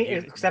called me,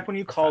 except when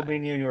you called me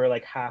and you were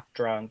like half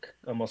drunk,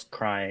 almost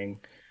crying.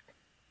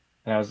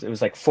 And it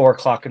was like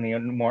 4:00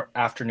 in the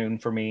afternoon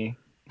for me.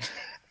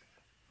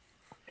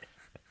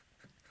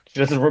 She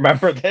doesn't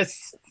remember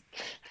this.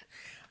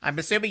 I'm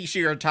assuming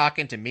you're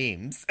talking to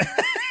memes.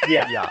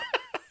 Yeah.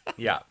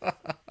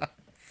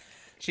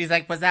 She's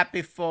like, was that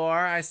before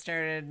I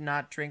started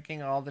not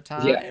drinking all the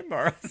time? Yeah.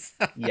 Or...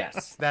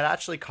 Yes. That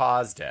actually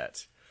caused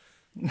it.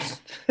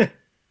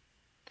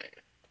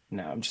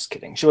 No, I'm just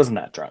kidding. She wasn't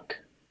that drunk.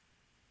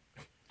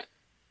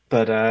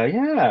 But,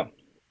 yeah.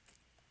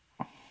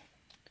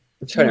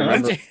 I'm trying to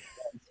remember.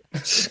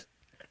 This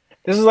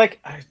is like,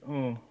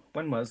 when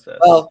was this?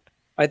 Well,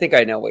 I think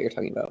I know what you're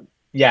talking about.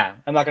 Yeah,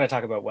 I'm not going to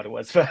talk about what it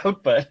was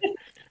about, but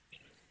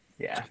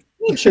yeah.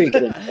 I'm sure you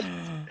can.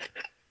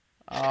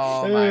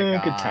 Oh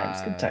my god.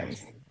 Good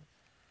times.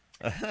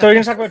 So we're going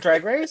to talk about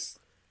Drag Race?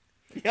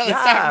 Yeah, let's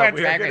talk about we're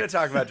Drag going to Race.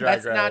 talk about Drag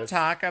Race. Let's not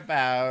talk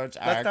about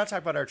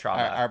our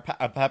trauma.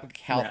 Our public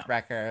health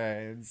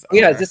records.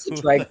 Yeah, is this a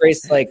Drag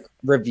Race like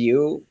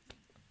review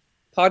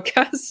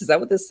podcast? Is that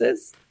what this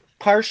is?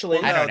 Partially.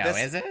 I don't know.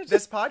 Is it?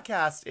 This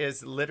podcast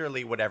is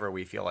literally whatever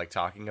we feel like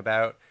talking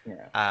about.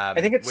 Yeah.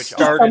 I think it which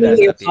started as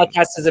the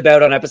podcast is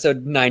about on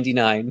episode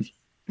 99.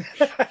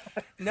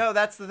 No,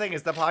 that's the thing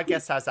is the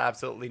podcast has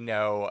absolutely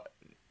no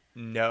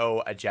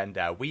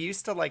agenda. We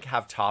used to like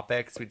have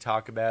topics we'd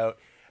talk about,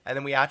 And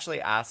then we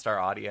actually asked our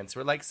audience,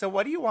 we're like, so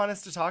what do you want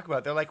us to talk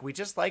about? They're like, we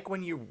just like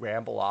when you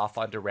ramble off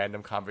onto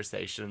random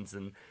conversations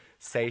and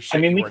say shit.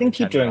 I mean, we weren't can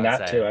keep intending doing on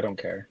that saying. too. I don't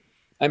care.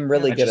 I'm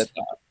really Yeah, good just- at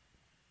that.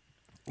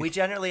 We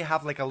generally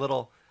have like a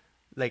little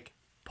like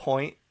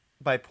point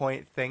by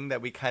point thing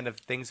that we kind of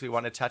things we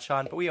want to touch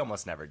on, but we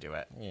almost never do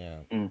it. Yeah.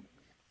 Mm.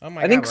 Oh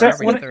my I think god,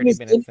 we're one already of 30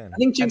 the minutes in. I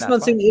think Jinx And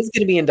that's Monsoon is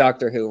going to be in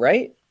Doctor Who,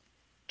 right?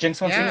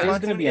 Jinx Monsoon Yeah. is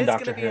going to be in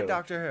Doctor Who.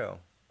 Doctor Who.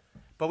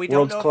 But we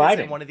Worlds don't know if colliding.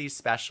 it's in one of these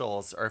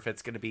specials or if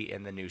it's going to be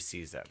in the new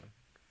season.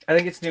 I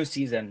think it's new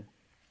season,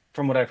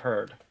 from what I've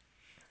heard.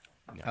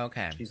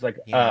 Okay. She's like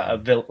Yeah. a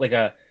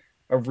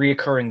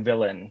reoccurring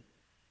villain.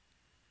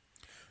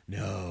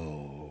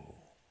 No.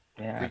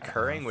 Yeah.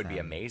 Recurring would be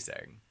awesome.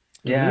 amazing.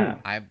 Yeah.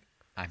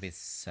 I'd be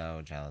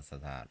so jealous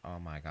of that. Oh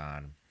my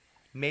god.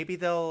 Maybe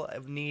they'll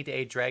need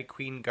a drag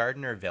queen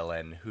gardener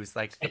villain who's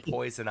like the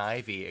poison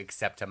ivy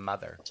except a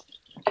mother.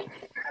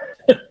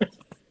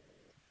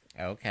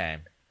 Okay.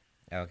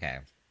 Okay.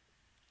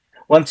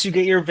 Once you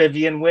get your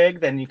Vivian wig,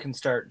 then you can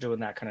start doing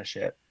that kind of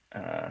shit.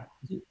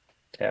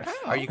 Tiff.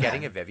 Are you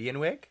getting a Vivian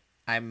wig?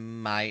 I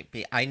might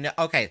be. I know.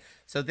 Okay,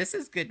 so this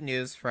is good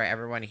news for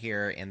everyone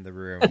here in the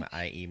room,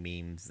 i.e.,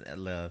 memes,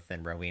 Lilith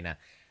and Rowena.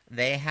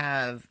 They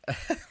have,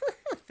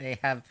 they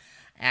have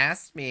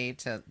asked me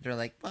to. They're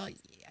like, well,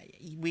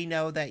 we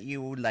know that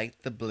you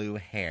like the blue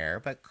hair,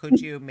 but could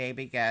you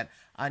maybe get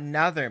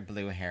another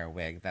blue hair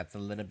wig that's a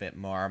little bit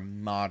more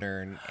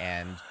modern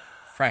and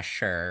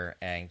fresher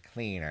and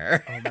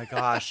cleaner? Oh my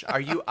gosh.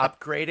 Are you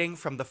upgrading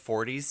from the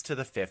 40s to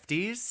the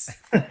 50s?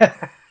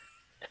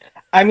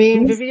 I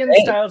mean, Who's Vivian's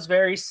they? style's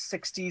very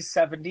 60s,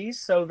 70s,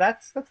 so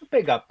that's a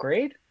big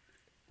upgrade.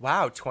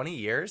 Wow, 20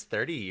 years,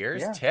 30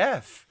 years? Yeah.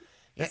 Tiff.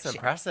 That's Yeah, she-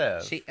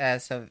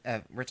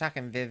 impressive. We're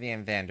talking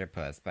Vivian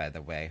Vanderpuss, by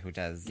the way, who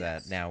does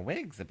now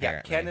wigs, Yeah,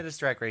 apparently. Canada's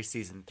Drag Race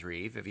Season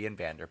 3, Vivian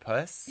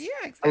Vanderpuss. Yeah,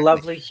 A exactly.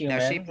 lovely Now,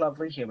 human.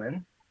 Lovely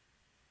human.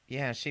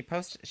 Yeah, she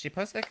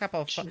posted a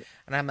couple of and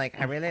I'm like,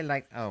 I really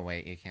like. Oh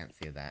wait, you can't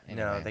see that.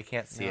 No, Anyway. they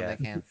can't see No, it.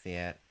 They can't see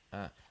it.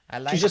 I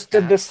like. She just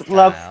did that this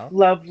style.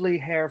 lovely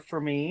hair for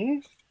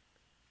me.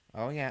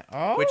 Oh yeah.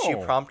 Oh, Which you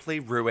promptly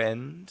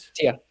ruined.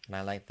 Yeah.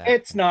 I like that.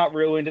 It's not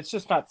ruined. It's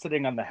just not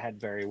sitting on the head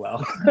very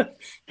well.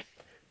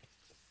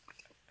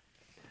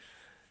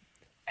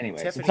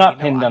 Anyways, Tiffany, it's not you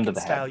know, pinned I under can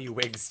the style head. you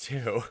wigs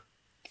too.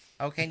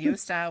 Oh, can you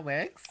style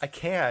wigs? I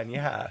can,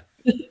 yeah.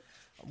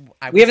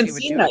 I We wish haven't you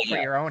would seen do that it for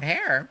yet. your own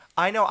hair.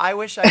 I know. I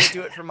wish I could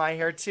do it for my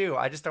hair too.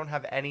 I just don't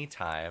have any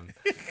time.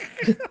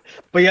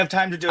 But you have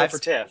time to do it I've for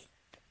Tiff.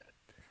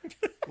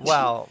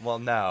 Well,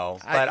 no.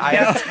 I- But I no.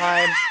 have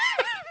time.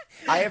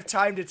 I have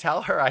time to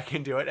tell her I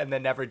can do it and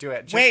then never do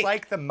it. Just Wait.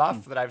 like the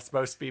muff that I'm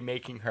supposed to be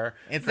making her.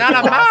 It's for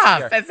not the a last muff.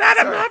 year. It's not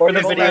a Sorry. muff. Or the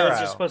It's videos Laro.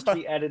 you're supposed to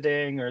be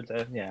editing, or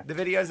the The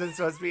videos I'm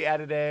supposed to be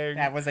editing.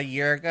 That was a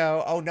year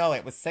ago. Oh no,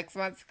 it was 6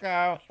 months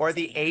ago. Or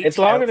the 8 It's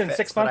longer than outfits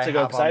 6 that months I ago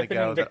have because on the I've been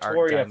go in that aren't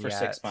Victoria done for yet.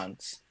 6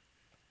 months. It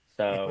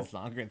So was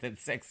longer than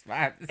 6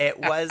 months. It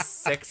was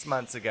 6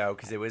 months ago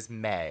because it was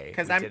May.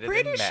 Because We I'm did it in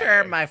pretty May.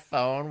 sure my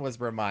phone was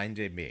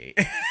reminding me.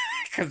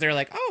 Because they're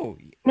like, oh,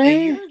 a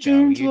May, year ago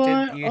June, you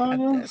July, did you had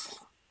August,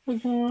 this.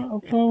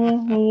 October,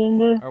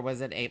 November. Or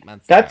was it 8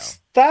 months That's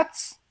ago?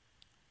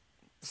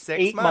 6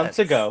 8 months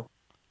ago.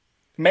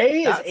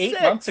 May That's is 8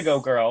 6. months ago,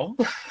 girl.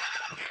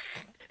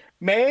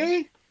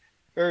 May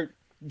or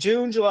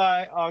June,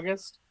 July,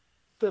 August,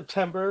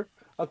 September,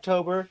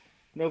 October,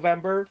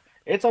 November.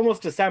 It's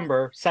almost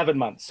December. 7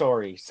 months.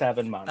 Sorry,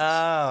 7 months.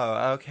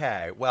 Oh,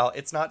 okay. Well,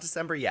 it's not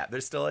December yet.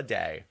 There's still a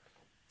day.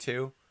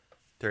 2,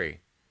 3.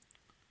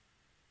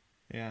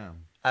 Yeah.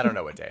 I don't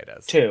know what day it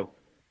is. 2.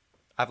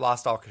 I've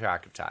lost all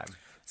track of time.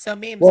 So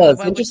memes. Well, as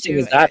what would interesting you-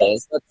 as that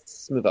is,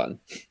 let's move on.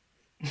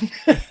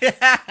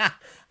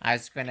 I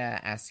was gonna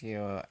ask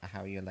you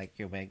how you like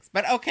your wigs,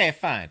 but okay,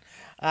 fine.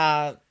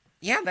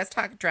 Yeah, let's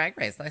talk Drag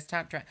Race. Let's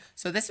talk drag.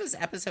 So this was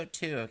episode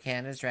 2 of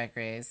Canada's Drag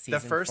Race season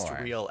The first 4.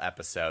 real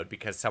episode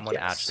because someone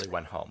Yes. actually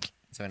went home.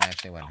 So it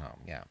actually went home.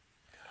 Yeah,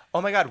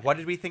 Oh my god, what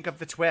did we think of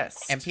the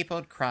twist? and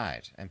people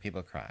cried. And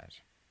people cried.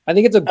 I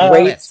think it's a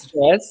great Twist.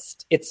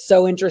 twist. It's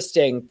so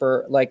interesting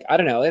for like, I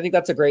don't know. I think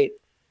that's a great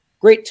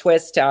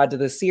twist to add to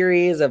the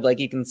series of like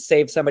you can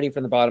save somebody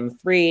from the bottom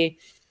 3.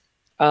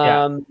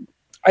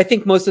 I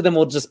think most of them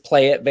will just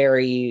play it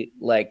very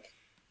like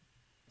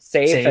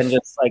safe and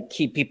just like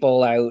keep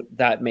people out.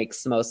 That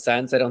makes the most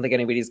sense. I don't think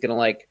anybody's gonna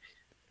like,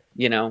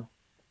 ruin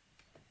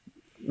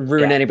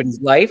Yeah. anybody's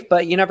life,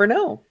 but you never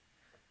know.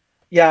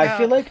 Yeah, Yeah. I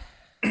feel like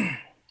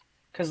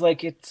because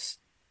like it's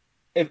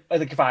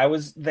if I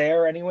was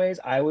there anyways,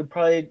 I would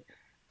probably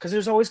because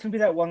there's always gonna be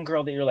that one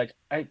girl that you're like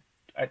I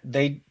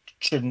they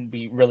shouldn't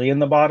be really in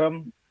the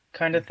bottom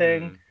kind of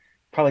thing. Mhm.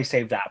 Probably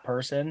save that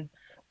person,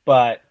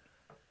 but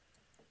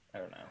I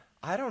don't know.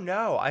 I don't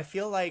know. I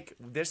feel like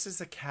this is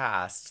a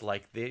cast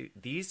like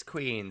these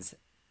queens.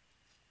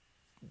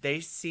 They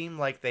seem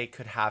like they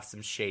could have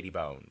some shady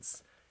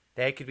bones.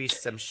 They could be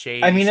some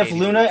shady. I mean, if shady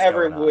Luna moves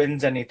ever going on.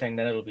 wins anything,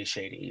 then it'll be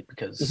shady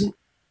because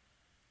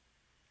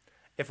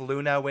If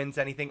Luna wins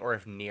anything, or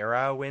if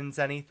Nira wins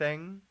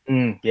anything,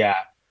 yeah,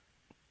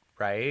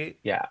 right?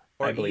 Yeah,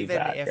 Or I believe even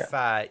that. if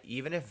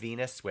even if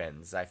Venus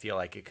wins, I feel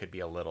like it could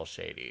be a little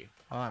shady.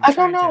 Oh, I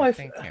don't know.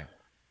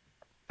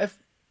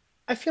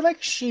 I feel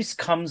like she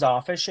comes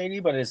off as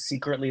shady, but is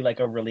secretly like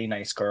a really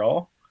nice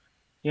girl.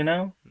 You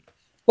know?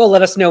 Well,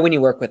 let us know when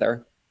you work with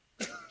her.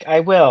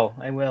 I will.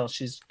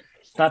 She's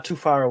not too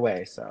far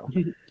away, so.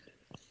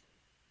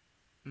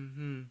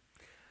 Mm-hmm.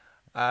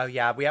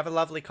 Yeah, we have a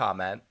lovely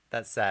comment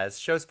that says,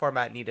 show's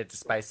format needed to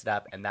spice it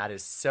up, and that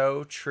is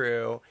so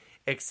true.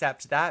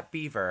 Except that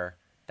beaver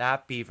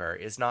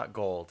is not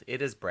gold.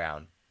 It is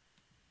brown.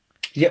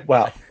 Yeah,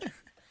 well.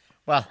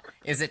 Well,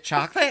 is it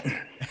chocolate?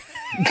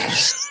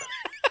 That's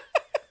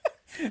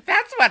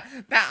what.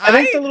 I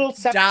think the little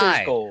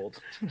scepter's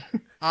gold.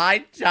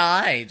 I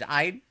died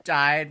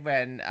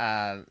when.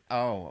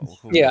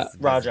 Who Yeah, was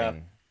Raja.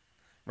 visiting?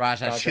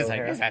 Raja. She's like,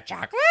 O'Hara. is that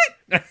chocolate?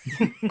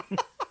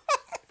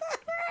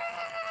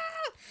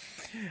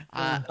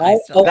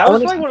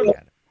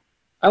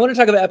 I want to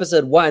talk about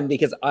episode 1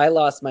 because I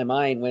lost my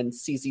mind when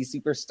CC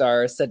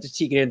Superstar said to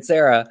Tegan and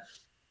Sarah,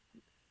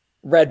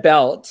 "Red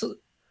belt,"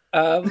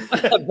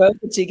 about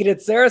the Tegan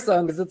and Sarah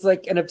song because it's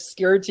like an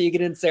obscure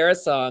Tegan and Sarah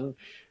song.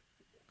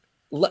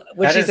 When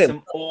that she is said,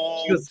 some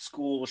old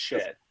school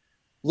shit.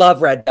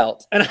 "Love red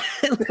belt," and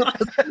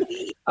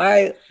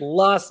I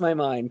lost my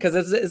mind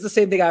because it's the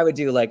same thing I would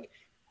do, like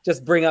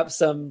just bring up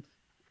some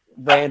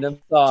random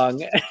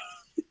song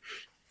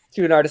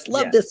to an artist.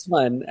 Love this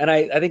one, and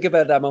I think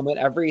about that moment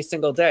every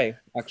single day.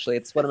 Actually,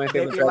 it's one of my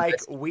favorite. Maybe like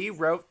we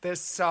wrote this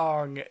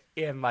song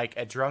in like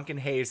a drunken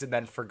haze and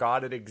then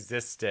forgot it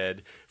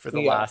existed for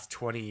the last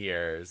 20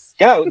 years.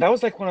 Yeah, that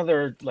was like one of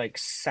their like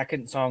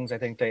second songs I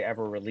think they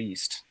ever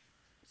released.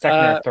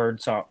 Second or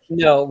third song.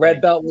 No,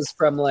 Red Belt was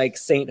from like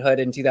Sainthood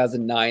in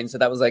 2009, so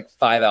that was like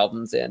 5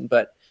 albums in,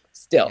 but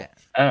still.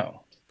 Oh.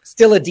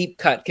 Still a deep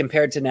cut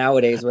compared to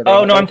nowadays. Where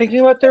I'm thinking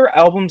about their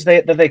albums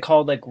that they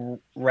called like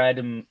red,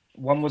 and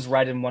one was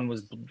red and one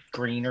was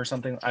green or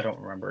something. I don't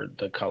remember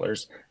the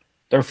colors.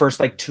 Their first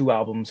like 2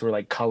 albums were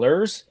like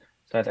colors,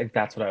 so I think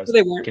that's what I was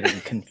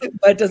getting confused.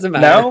 But it doesn't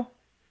matter.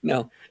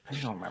 No, I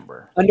don't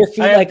remember. Under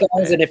Feet Like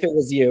Ours and If It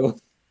Was You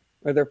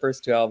were their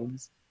first 2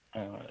 albums.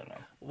 I don't know.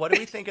 What do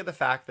we think of the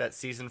fact that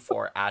season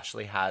 4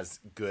 actually has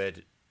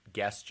good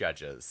guest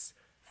judges?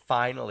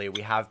 Finally,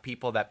 we have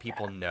people that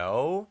people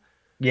know.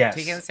 Yes.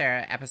 Tegan and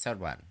Sarah, episode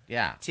 1.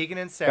 Yeah. Tegan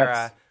and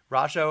Sarah,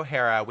 Raja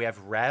O'Hara. We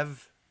have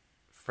Rev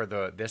for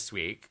this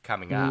week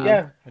coming up.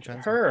 Yeah, which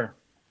one's her?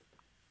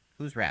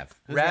 Who's Rev?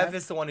 Rev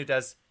is the one who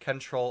does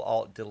Control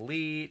Alt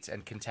Delete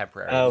and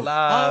Contemporary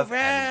Love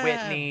and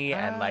Whitney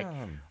and like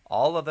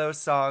all of those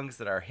songs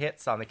that are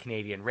hits on the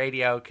Canadian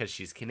radio because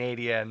she's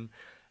Canadian.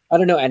 I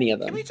don't know any of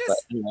them. Can we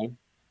just? Anyway.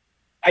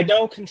 I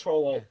know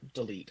Control Alt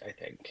Delete. I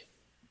think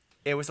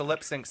it was a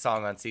lip sync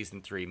song on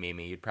season 3.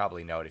 Mimi, you'd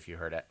probably know it if you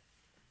heard it.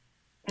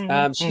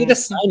 She did a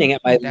signing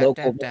at my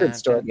local record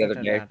store the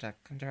other day.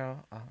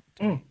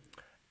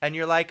 And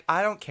you're like,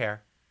 I don't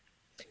care.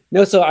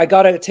 No, so I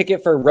got a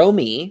ticket for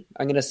Romy.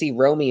 I'm going to see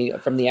Romy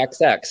from the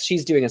XX.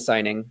 She's doing a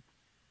signing.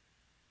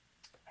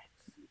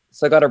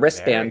 So I got a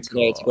wristband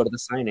today to go to the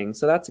signing.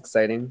 So that's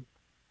exciting.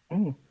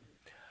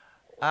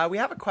 We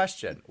have a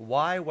question.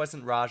 Why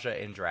wasn't Raja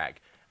in drag?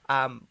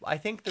 I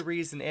think the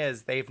reason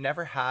is they've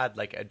never had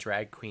like a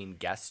drag queen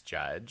guest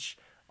judge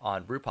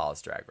on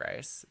RuPaul's Drag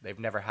Race. They've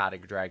never had a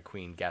drag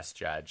queen guest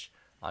judge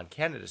on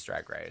Canada's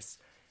Drag Race.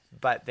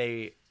 But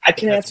I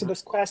can answer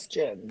this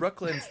question.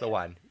 Brooklyn's the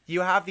one.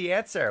 You have the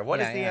answer. What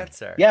is the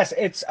answer? Yes,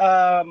 it's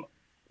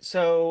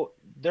so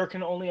there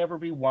can only ever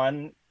be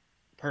one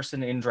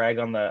person in drag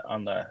on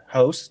the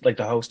host, like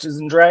the host is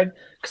in drag,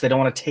 because they don't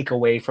want to take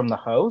away from the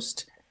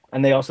host,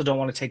 and they also don't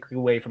want to take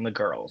away from the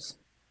girls.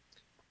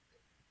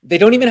 They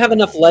don't even have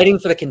enough lighting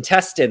for the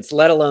contestants,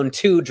 let alone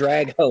 2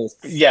 drag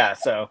hosts. Yeah,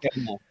 so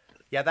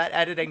yeah, that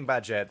editing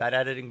budget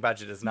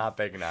is not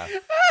big enough.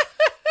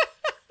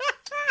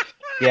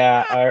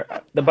 Yeah,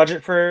 the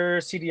budget for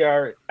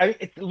CDR,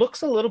 it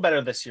looks a little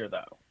better this year,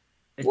 though.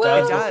 It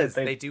does.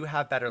 They do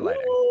have better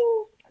lighting.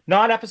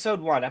 Not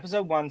episode 1.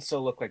 Episode 1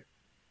 still looked like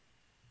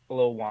a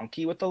little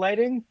wonky with the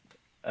lighting,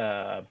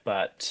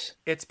 but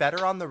it's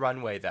better on the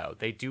runway, though.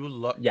 They do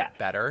look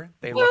better.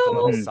 They look a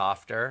little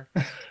softer,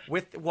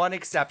 with one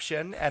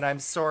exception. And I'm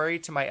sorry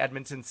to my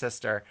Edmonton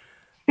sister,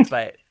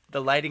 but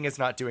the lighting is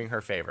not doing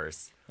her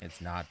favors. It's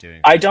not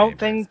doing. I don't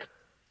think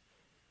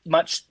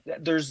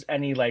there's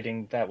any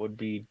lighting that would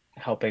be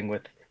helping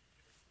with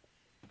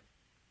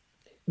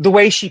the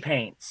way she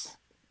paints.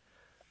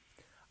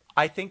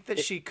 I think that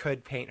she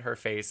could paint her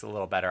face a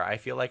little better. I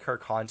feel like her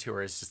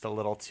contour is just a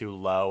little too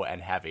low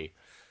and heavy.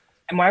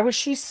 And why was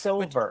she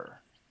silver?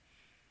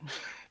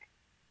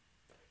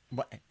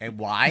 And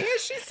why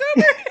is she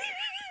silver?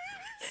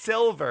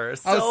 Silver.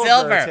 Oh,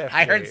 silver. Tyffanie.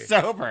 I heard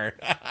sober.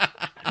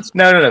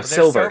 No.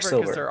 Silver.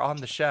 Because they're on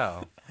the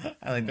show.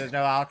 There's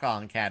no alcohol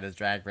in Canada's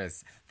Drag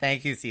Race.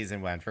 Thank you,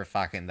 season 1, for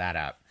fucking that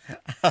up.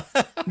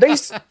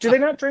 Do they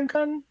not drink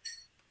on?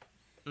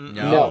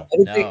 No.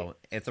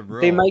 It's a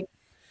rule. They might.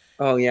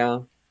 Oh yeah.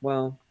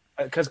 Well,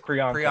 because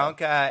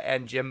Priyanka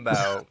and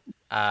Jimbo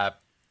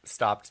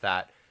stopped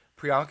that.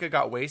 Priyanka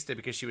got wasted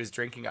because she was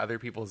drinking other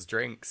people's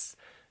drinks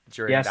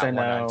during Yes, that I one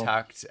know.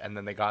 Untucked, and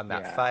then they got in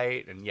that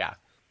fight, and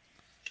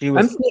She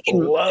was If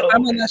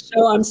I'm on that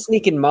show, I'm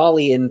sneaking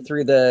Molly in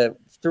through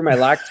my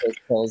lactose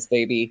pills,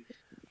 baby.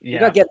 Yeah,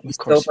 You're not getting of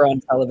course. sober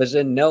on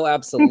television. No,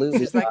 absolutely.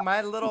 she's like,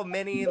 my little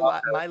mini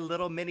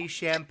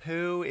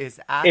shampoo is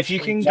actually If you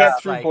can just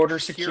get through like border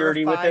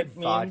security with purified it,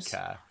 memes.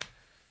 vodka.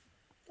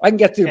 I can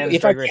get through. Canada's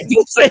If I Drag can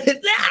Race. say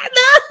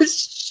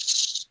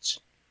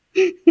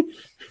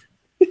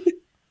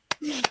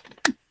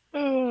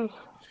it,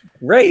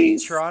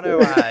 race. Toronto,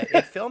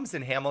 it films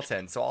in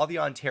Hamilton, so all the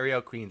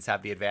Ontario queens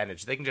have the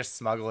advantage. They can just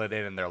smuggle it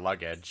in their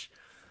luggage.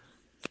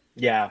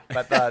 Yeah.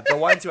 But the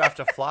ones who have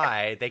to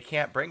fly, they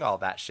can't bring all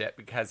that shit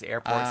because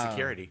airport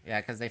security.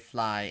 Yeah, because they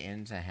fly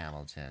into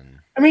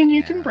Hamilton. I mean,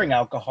 you can bring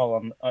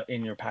alcohol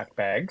in your pack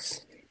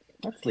bags.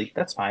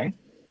 That's fine.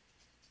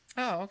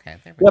 Oh, okay.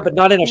 There we Yeah, go. but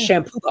not in a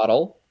shampoo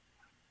bottle.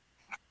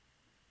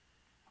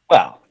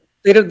 Well,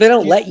 They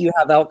don't let you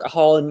have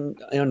alcohol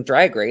on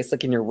Drag Race,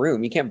 like in your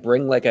room. You can't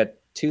bring like a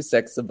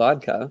 2.6 of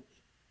vodka.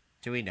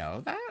 Do we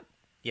know that?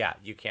 Yeah,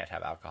 you can't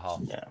have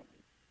alcohol. yeah.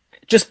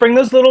 Just bring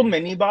those little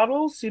mini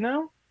bottles,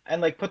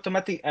 and like put them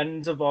at the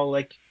ends of all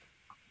like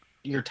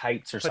your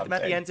tights or Put something.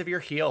 them at the ends of your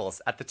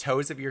heels, at the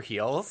toes of your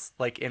heels,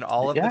 like in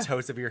all of the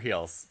toes of your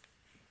heels.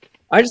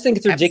 I just think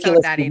it's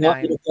ridiculous to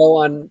want me to go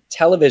on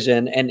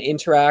television and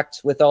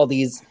interact with all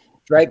these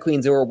drag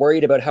queens who are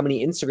worried about how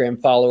many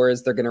Instagram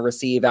followers they're going to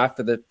receive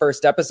after the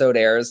first episode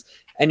airs,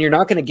 and you're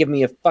not going to give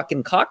me a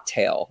fucking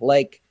cocktail.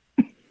 Like,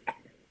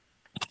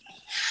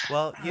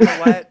 well, you know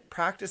what?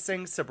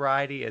 Practicing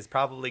sobriety is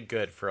probably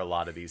good for a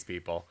lot of these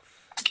people.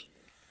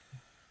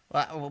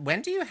 Well,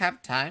 when do you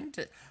have time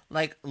to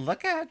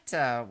look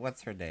at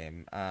what's her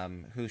name?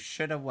 Who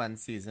should have won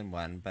season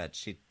 1, but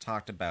she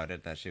talked about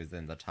it that she was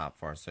in the top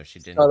 4, so she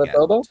didn't Scarlett get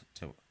Bobo?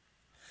 to.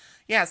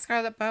 Yeah,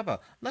 Scarlett Bobo.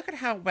 Look at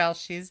how well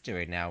she's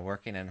doing now,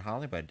 working in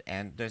Hollywood,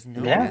 and there's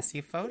no messy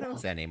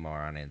photos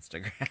anymore on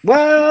Instagram.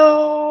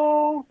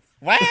 Well,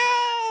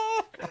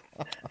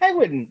 I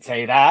wouldn't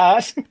say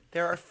that.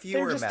 There are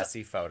fewer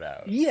messy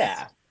photos.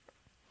 Yeah.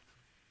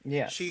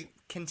 Yeah. She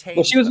contains.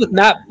 well, she was with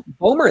Matt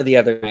Bomer the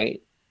other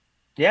night.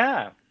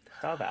 Yeah.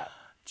 Saw that.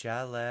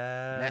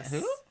 Jealous.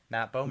 Who?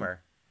 Matt Bomer,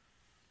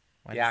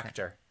 Why the does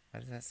actor. Why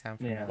does that sound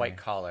familiar? White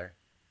collar,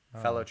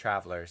 fellow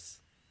travelers.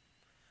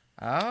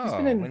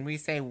 Oh, when we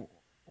say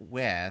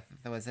with,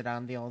 was it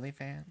on the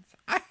OnlyFans?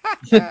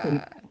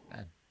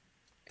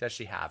 Does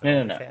she have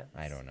No, an no. OnlyFans?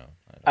 I don't know.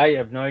 I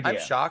have no idea. I'm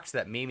shocked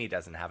that Mimi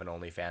doesn't have an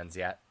OnlyFans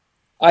yet.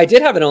 I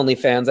did have an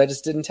OnlyFans. I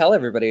just didn't tell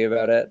everybody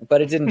about it,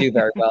 but it didn't do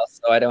very well,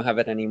 so I don't have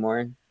it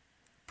anymore.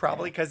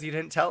 Probably because you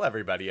didn't tell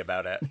everybody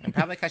about it. And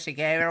probably because she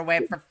gave it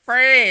away for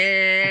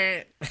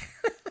free.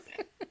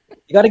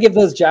 You got to give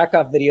those jack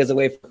off videos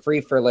away for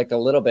free for like a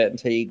little bit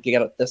until you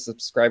get the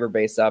subscriber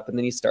base up, and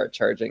then you start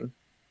charging.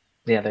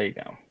 Yeah, there you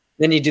go.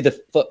 Then you do the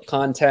foot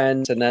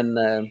content, and then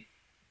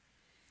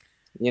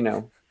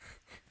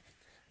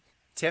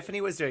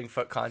Tyffanie was doing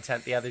foot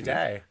content the other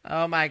day.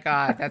 Oh my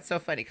god, that's so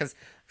funny. Because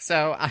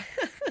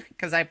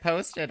I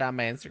posted on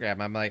my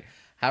Instagram, I'm like,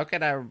 how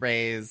can I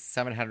raise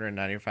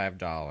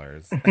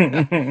 $795?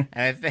 And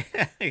I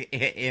think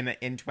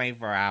in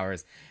 24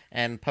 hours.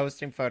 And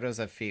posting photos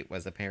of feet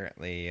was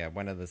apparently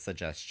one of the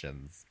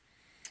suggestions.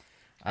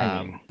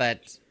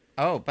 But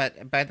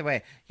by the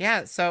way,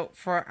 yeah. So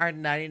for our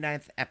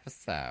 99th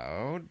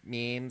episode,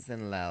 memes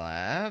and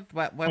Lilith,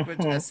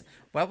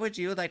 what would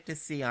you like to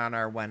see on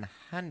our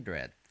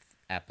 100th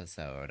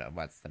episode of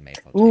What's the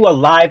Maple? Ooh, a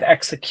live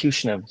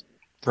execution of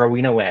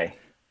Rowena Whey.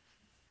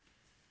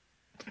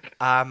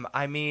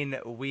 I mean,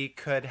 we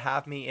could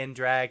have me in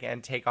drag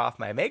and take off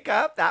my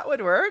makeup. That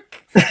would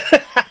work.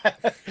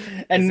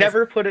 And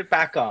never put it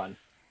back on.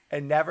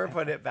 And never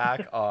put it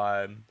back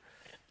on.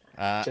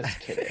 Just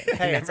kidding.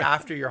 Hey, it's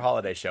after your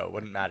holiday show. It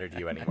wouldn't matter to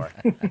you anymore.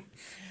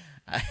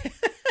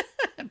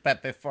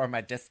 But before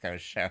my disco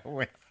show.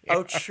 With you.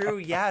 Oh, true.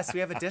 Yes,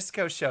 we have a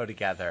disco show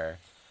together.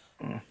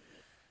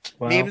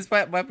 Well, Memes,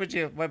 what would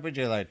you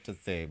like to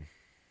see?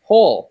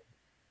 Whole.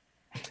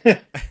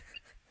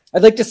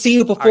 I'd like to see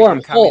you Are perform.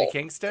 you coming Whole. to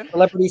Kingston?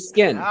 Celebrity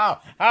Skin. Oh,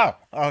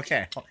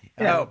 okay.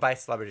 Oh, by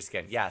Celebrity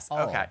Skin. Yes.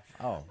 Oh, Okay.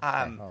 Oh,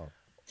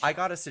 I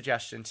got a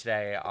suggestion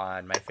today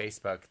on my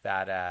Facebook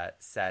that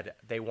said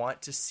they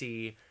want to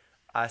see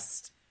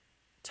us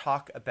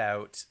talk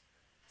about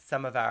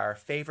some of our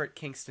favorite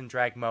Kingston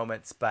drag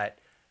moments, but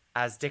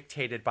as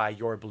dictated by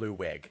your blue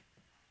wig.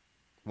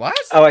 What?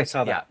 Oh, I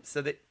saw that. Yeah,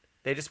 so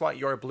they just want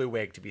your blue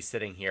wig to be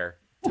sitting here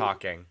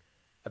talking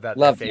about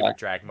Love their favorite that.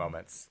 drag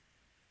moments.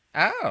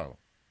 Oh,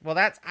 well,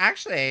 that's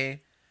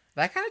actually,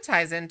 that kind of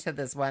ties into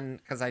this one,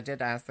 because I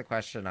did ask the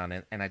question on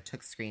it, and I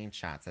took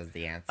screenshots as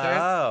the answers.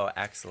 Oh,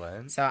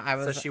 excellent. So I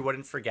was. So she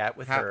wouldn't forget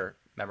with her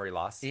memory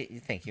loss.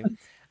 Thank you.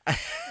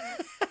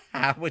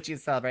 How would you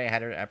celebrate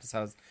 100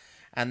 episodes?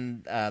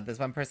 And this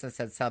one person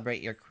said,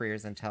 celebrate your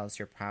careers and tell us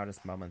your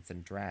proudest moments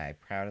in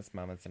drag. Proudest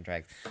moments in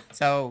drag.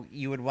 So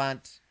you would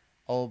want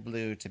Old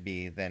Blue to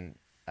be then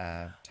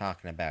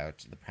talking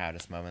about the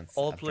proudest moments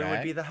Old of Blue drag?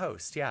 would be the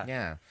host, yeah.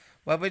 Yeah.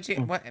 What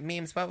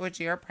would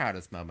your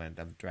proudest moment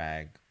of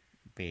drag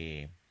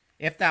be?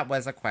 If that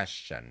was a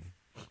question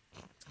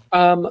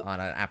on an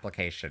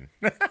application.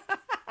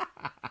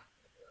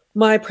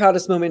 My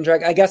proudest moment in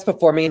drag, I guess,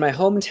 performing in my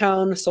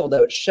hometown, sold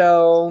out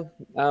show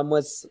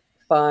was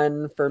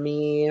fun for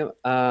me.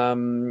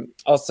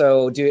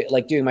 Also,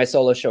 doing my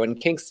solo show in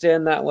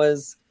Kingston, that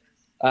was,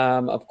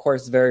 of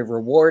course, very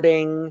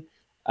rewarding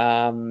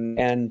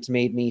and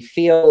made me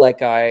feel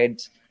like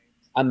I'd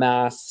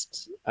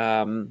amassed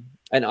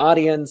an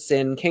audience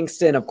in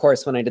Kingston. Of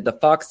course, when I did the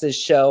Foxes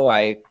show,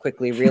 I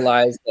quickly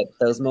realized that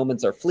those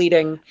moments are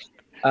fleeting.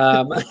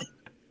 But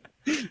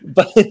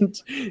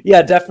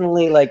yeah,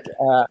 definitely like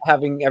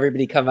having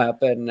everybody come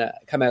out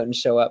and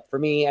show up for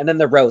me. And then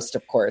the roast,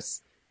 of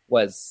course,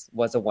 was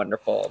a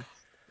wonderful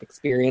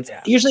experience.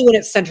 Yeah. Usually when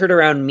it's centered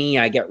around me,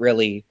 I get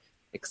really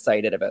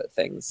excited about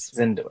things.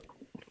 Into it.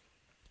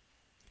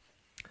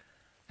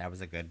 That was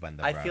a good one,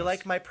 though. I feel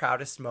like my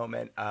proudest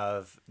moment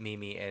of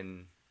Mimi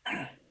in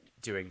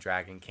doing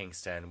drag in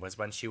Kingston was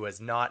when she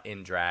was not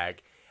in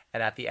drag,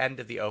 and at the end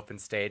of the open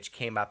stage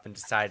came up and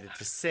decided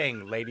to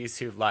sing Ladies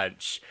Who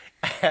Lunch,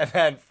 and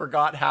then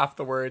forgot half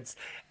the words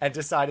and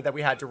decided that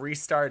we had to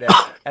restart it,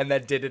 and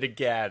then did it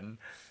again.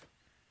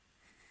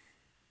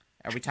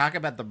 Are we talking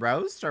about the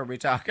roast, or are we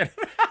talking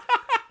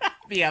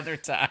the other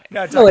time?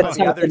 No, about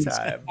the other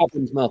time. It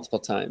happened multiple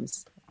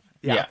times.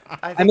 Yeah.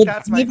 I think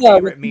that's my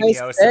favorite Mimi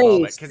Osa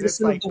moment, because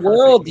it's like the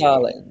world,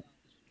 darling.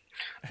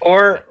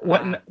 Or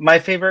my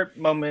favorite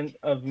moment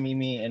of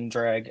Mimi in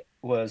drag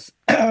was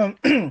at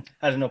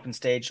an open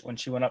stage when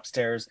she went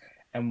upstairs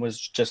and was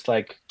just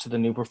like to the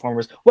new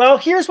performers, well,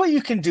 here's what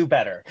you can do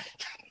better.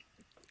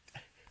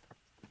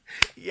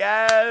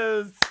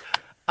 Yes.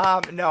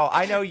 No,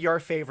 I know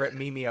your favorite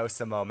Mimi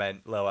Osa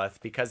moment, Lilith,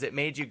 because it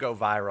made you go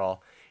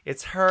viral.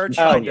 It's her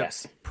trying to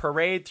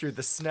parade through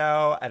the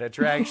snow at a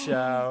drag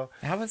show.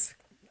 That was,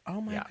 oh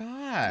my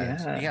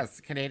God.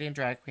 Yes, Canadian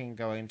drag queen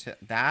going to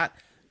that.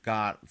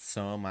 Got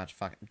so much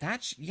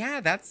that's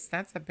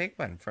a big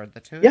one for the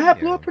two of you. Yeah, it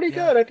blew up pretty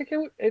good. I think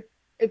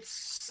it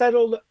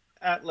settled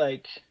at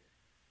like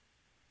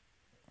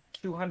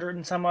 200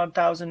 and some odd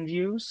thousand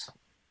views,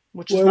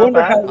 which is not bad. I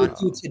wonder how it would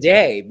do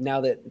today,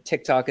 now that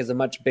TikTok is a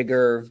much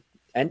bigger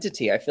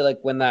entity. I feel like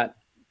when that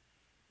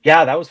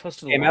that was supposed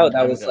to came out,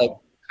 that was like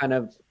kind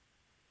of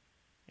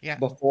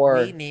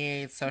before. We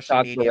need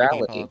social media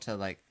people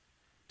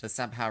to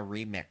somehow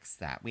remix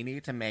that. We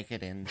need to make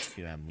it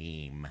into a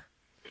meme.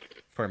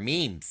 For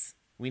memes.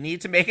 We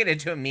need to make it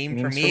into a meme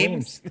for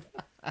memes.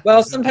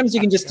 Well, sometimes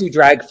you can just do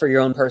drag for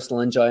your own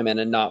personal enjoyment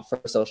and not for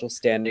social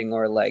standing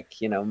or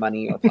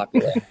money or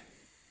popularity.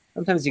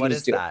 Sometimes you can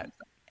just do that? It.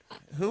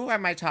 Who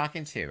am I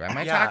talking to? Am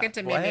I talking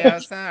to Mimi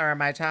Osa, or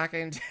am I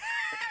talking to...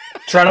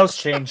 Toronto's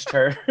changed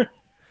her.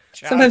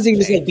 Sometimes you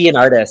can just be an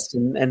artist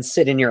and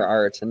sit in your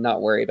art and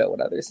not worry about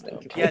what others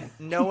think. Yeah,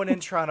 no one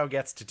in Toronto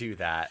gets to do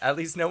that. At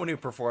least no one who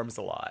performs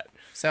a lot.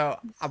 So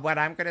what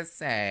I'm going to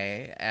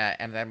say,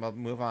 and then we'll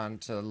move on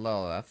to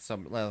Lilith. So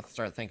Lilith,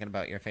 start thinking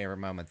about your favorite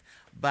moments.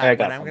 But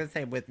what I'm going to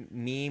say with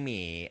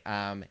Mimi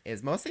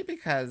is mostly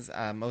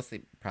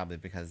probably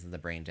because of the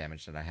brain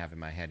damage that I have in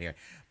my head here.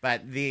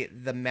 But the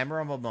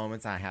memorable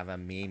moments I have of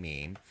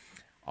Mimi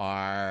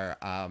are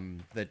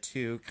the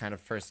two kind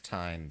of first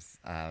times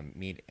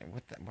meeting.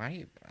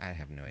 I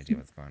have no idea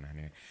what's going on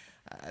here.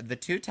 The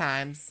two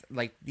times,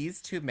 like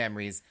these two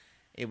memories,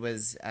 it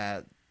was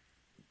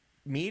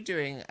me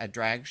doing a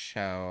drag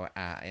show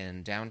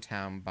in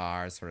downtown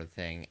bar sort of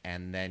thing,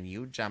 and then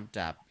you jumped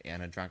up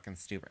in a drunken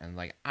stupor and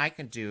like, I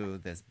can do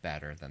this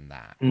better than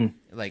that.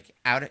 Like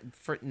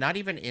not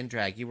even in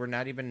drag, you were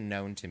not even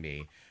known to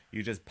me.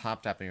 You just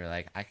popped up and you were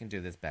like, I can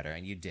do this better,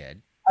 and you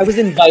did. I was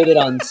invited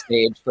on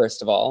stage,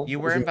 first of all. You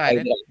were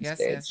invited.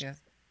 Yes.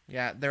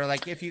 Yeah, they were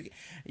like, the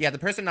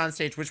person on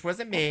stage, which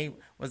wasn't me,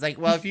 was like,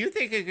 well, if you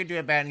think you could do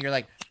it better, and you're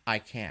like, I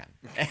can.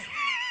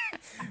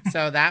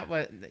 So that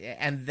was,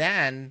 and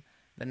then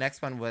the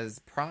next one was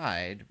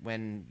Pride,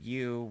 when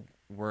you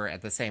were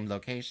at the same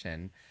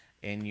location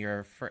in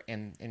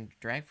in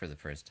drag for the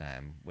first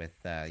time with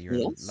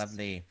your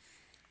lovely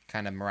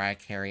kind of Mariah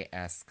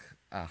Carey-esque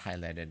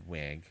highlighted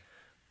wig.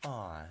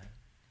 Aww.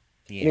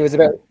 Yeah. And it was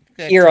about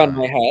here on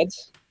my head.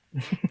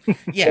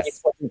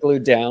 Yes.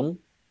 Glued down.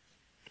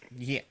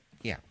 Yeah.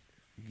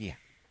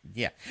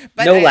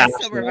 But no I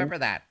still remember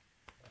that.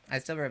 I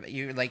still remember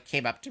you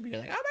came up to me, you're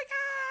like, oh my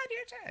God,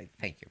 you're drag.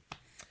 Thank you.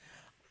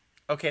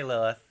 Okay,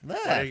 Lilith.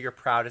 What are your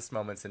proudest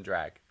moments in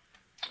drag?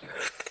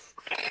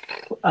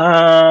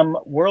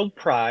 World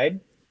Pride,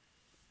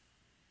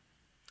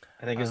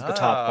 I think, is the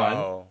top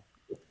one.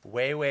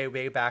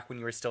 Way back when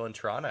you were still in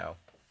Toronto.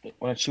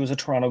 When she was a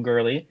Toronto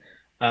girly.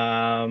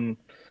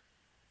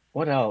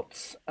 What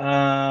else?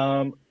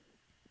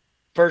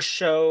 First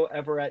show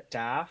ever at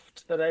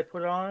Daft that I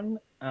put on,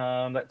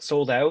 that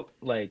sold out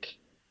like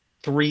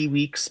 3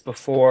 weeks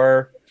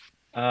before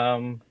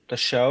the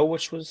show,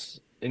 which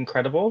was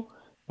incredible.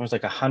 It was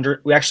like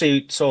 100. We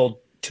actually sold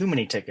too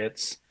many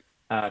tickets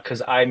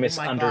because I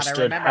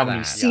misunderstood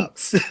many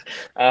seats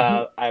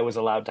I was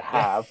allowed to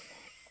have.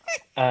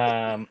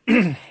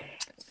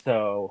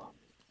 So,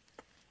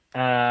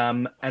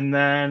 and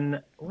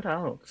then what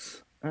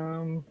else?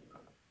 And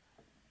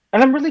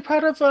I'm really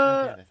proud of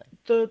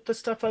the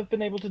stuff I've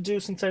been able to do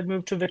since I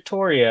moved to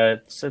Victoria.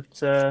 It's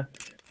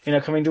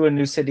coming to a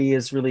new city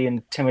is really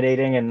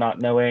intimidating, and not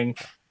knowing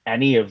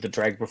any of the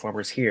drag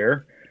performers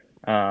here.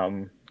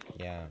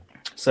 Yeah.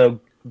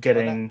 So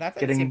that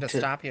didn't seem to to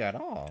stop you at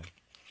all.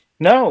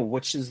 No,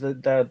 which is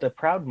the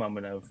proud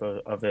moment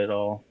of it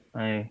all.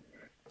 I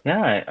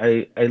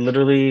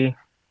literally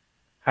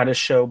had a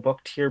show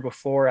booked here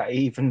before I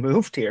even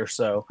moved here.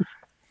 So,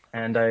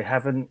 and I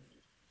haven't.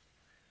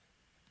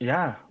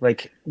 Yeah,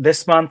 like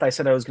this month I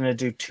said I was going to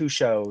do 2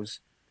 shows.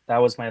 That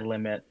was my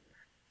limit.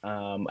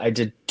 I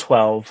did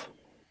 12.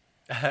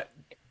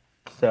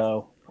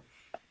 So,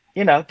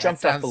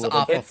 jumped up a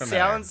little bit. It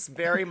sounds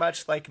very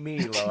much like me,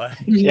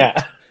 Lilith.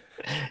 Yeah.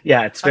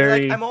 Yeah, it's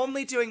very... I'm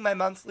only doing my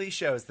monthly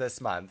shows this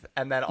month,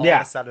 and then all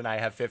of a sudden I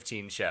have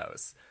 15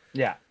 shows.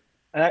 Yeah.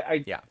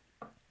 And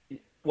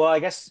well, I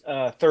guess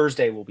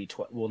Thursday will be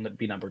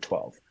number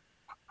 12.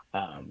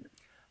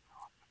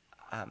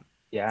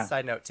 Yeah.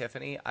 Side note,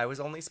 Tyffanie, I was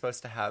only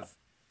supposed to have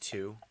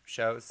 2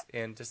 shows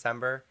in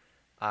December.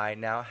 I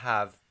now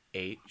have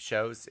 8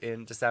 shows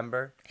in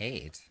December.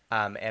 8?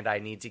 And I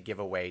need to give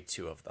away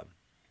 2 of them.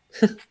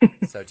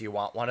 So do you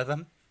want one of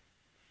them?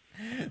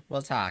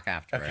 We'll talk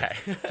afterwards.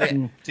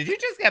 Okay. Did you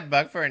just get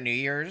booked for a New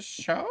Year's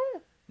show?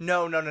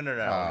 No.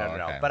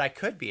 Okay. But I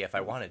could be if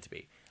I wanted to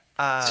be.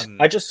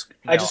 I just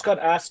got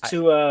asked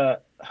to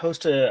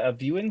host a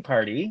viewing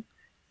party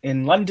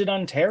in London,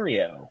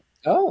 Ontario.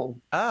 Oh.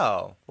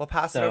 Well,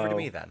 pass it over to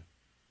me then.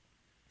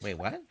 Wait,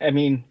 what? I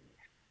mean,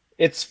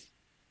 it's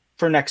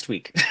for next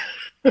week.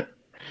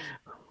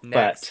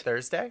 Next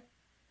Thursday?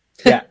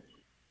 Yeah.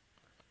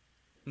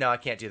 No, I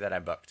can't do that.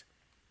 I'm booked.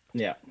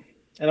 Yeah.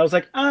 And I was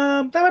like,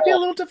 that might be a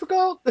little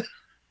difficult.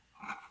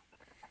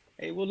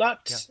 It will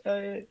not.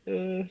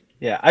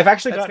 Yeah. I've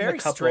actually gotten a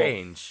couple.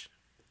 Strange.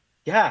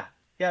 Yeah.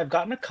 I've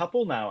gotten a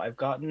couple now. I've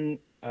gotten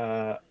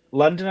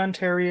London,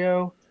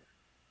 Ontario.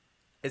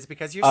 Is it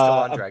because you're still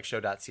on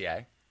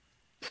dragshow.ca?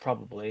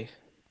 Probably.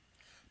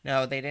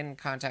 No, they didn't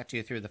contact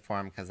you through the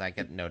forum because I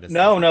get notices.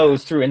 No, it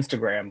was through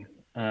Instagram.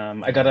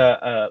 I got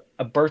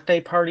a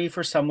birthday party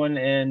for someone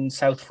in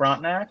South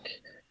Frontenac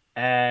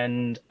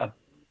and a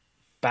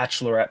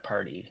bachelorette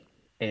party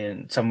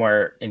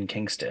somewhere in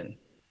Kingston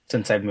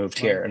since I've moved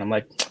here. And I'm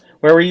like,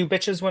 where were you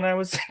bitches when I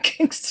was in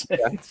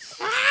Kingston?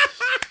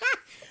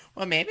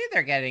 Well, maybe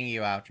they're getting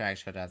you out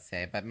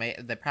dragshow.ca, but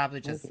they're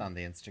probably just on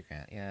the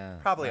Instagram. Yeah.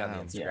 Probably on the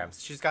Instagram. Yeah.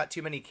 She's got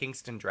too many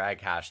Kingston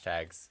drag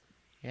hashtags.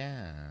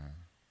 Yeah.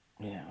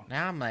 Yeah.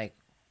 Now I'm like,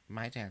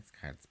 my dance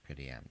card's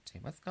pretty empty.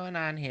 What's going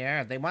on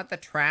here? They want the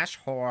trash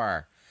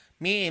whore.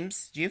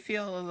 Memes, do you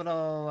feel a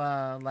little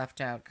left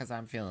out? Because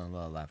I'm feeling a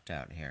little left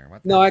out here.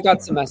 No, I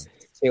got some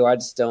messages too. I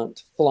just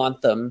don't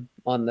flaunt them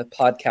on the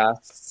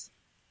podcasts.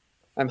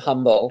 I'm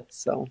humble,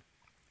 so.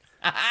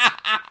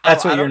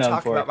 That's what you're known for. I don't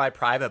talk about my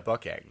private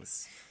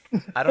bookings.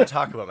 I don't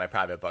talk about my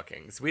private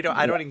bookings.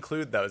 I don't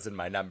include those in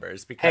my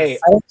numbers because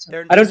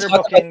I don't talk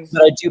about them,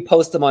 but I do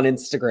post them on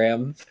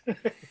Instagram.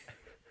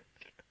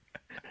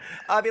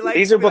 I'll be like,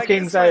 these are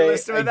bookings. Like,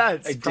 list of I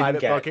events.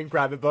 Private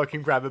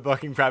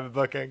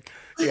booking.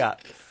 Yeah.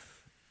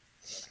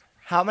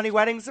 How many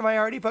weddings am I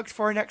already booked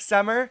for next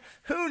summer?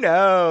 Who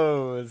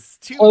knows?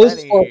 Too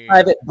many. For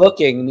private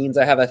booking means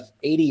I have a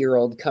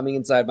 80-year-old coming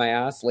inside my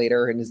ass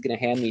later and is going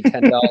to hand me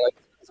 $10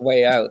 his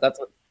way out. That's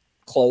what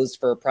closed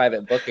for a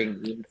private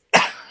booking means.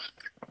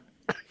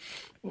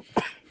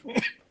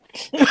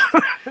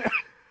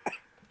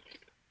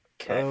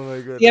 Okay. Oh my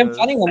goodness. Yeah, I'm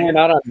funny when we're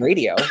not on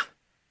radio.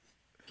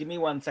 Give me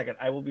 1 second.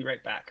 I will be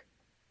right back.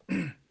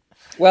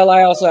 Well,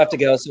 I also have to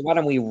go, so why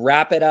don't we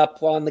wrap it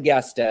up on the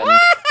guest end?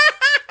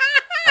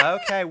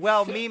 Okay,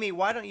 well, Mimi,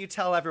 why don't you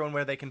tell everyone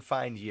where they can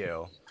find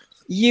you?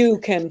 You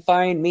can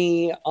find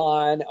me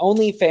on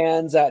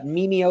OnlyFans at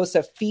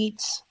Mimiosa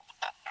Feet.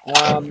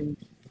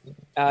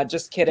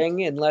 Just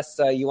kidding, unless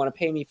you want to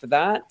pay me for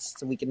that,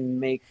 so we can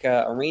make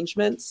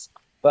arrangements.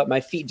 But my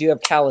feet do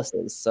have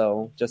calluses,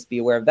 so just be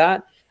aware of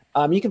that.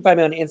 You can find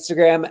me on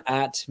Instagram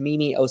at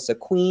Mimiosa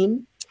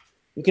Queen.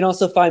 You can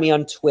also find me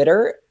on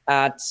Twitter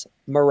at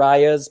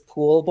Mariah's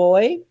Pool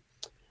Boy.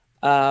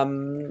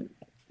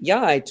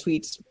 I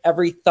tweet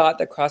every thought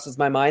that crosses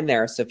my mind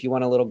there. So if you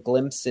want a little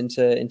glimpse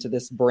into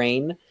this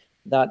brain,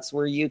 that's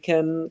where you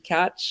can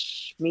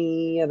catch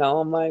me and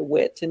all my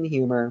wit and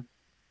humor.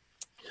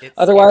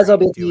 Otherwise, I'll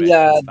be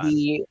at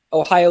the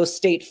Ohio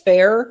State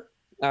Fair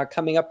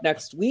coming up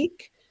next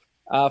week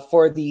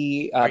for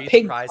the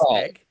pig crawl.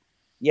 Pig?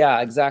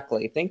 Yeah,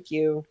 exactly. Thank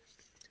you.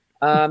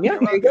 There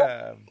you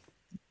go.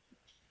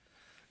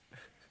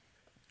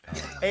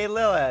 Hey,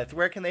 Lilith,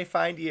 where can they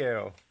find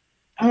you?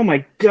 Oh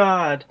my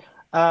God.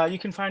 You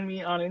can find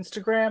me on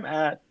Instagram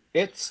at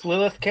It's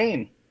Lilith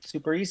Cain.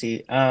 Super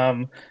easy.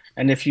 And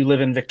if you live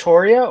in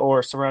Victoria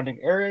or surrounding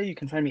area, you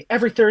can find me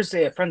every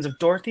Thursday at Friends of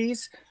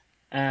Dorothy's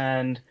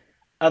and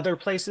other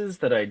places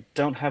that I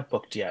don't have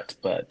booked yet,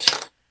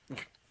 but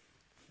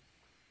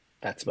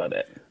that's about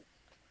it.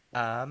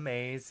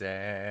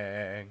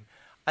 Amazing.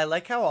 I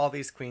like how all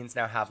these queens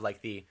now have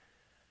like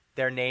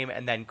their name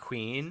and then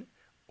queen,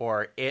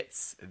 or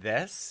it's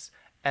this,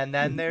 and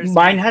then there's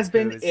mine has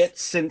been it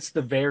since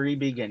the very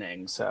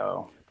beginning.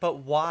 So, but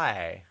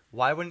why?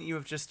 Why wouldn't you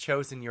have just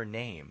chosen your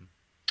name?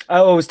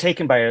 Oh, it was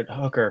taken by a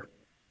hooker.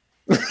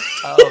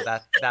 Oh,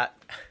 that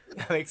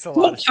makes a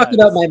lot of sense. Don't talk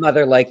about my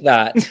mother like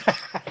that.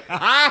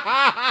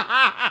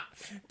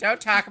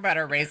 Don't talk about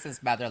her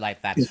racist mother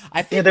like that.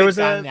 I think there we've was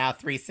done now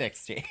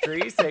 360.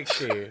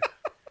 360.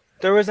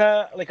 There was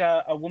a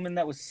woman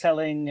that was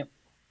selling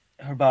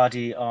her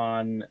body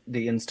on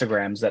the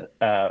Instagrams that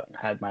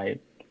had my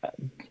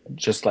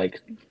just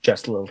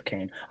Lilith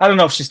Cain. I don't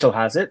know if she still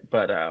has it,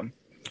 but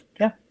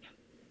yeah.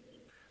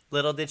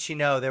 Little did she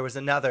know there was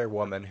another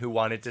woman who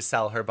wanted to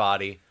sell her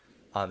body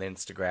on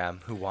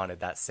Instagram who wanted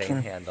that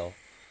same handle.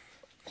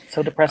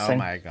 So depressing. Oh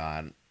my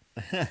god.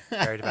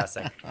 Very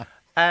depressing.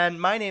 And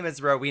my name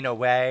is Rowena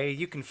Whey.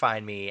 You can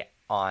find me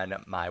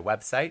on my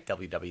website,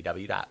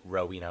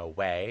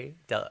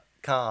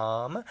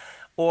 www.rowenaway.com,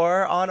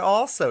 or on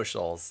all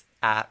socials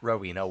at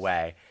Rowena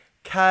Whey.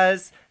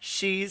 'Cause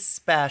she's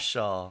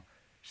special.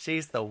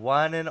 She's the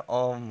one and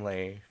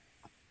only.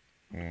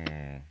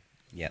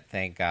 Yeah,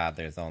 thank God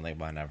there's only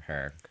one of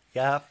her.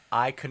 Yep,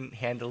 I couldn't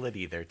handle it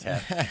either,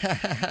 Tiff.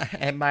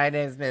 And my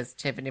name is Miss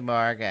Tyffanie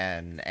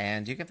Morgan,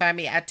 and you can find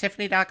me at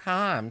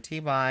Tyffanie.com,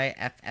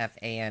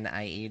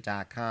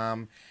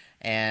 TYFFANIE.com.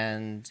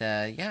 And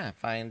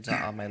find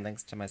all my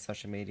links to my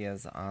social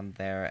medias on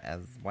there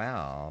as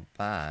well.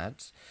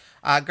 But,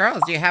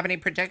 girls, do you have any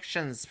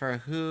predictions for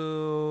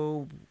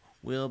who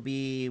will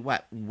be,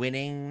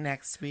 winning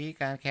next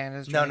week on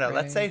Canada's Drag Race? No,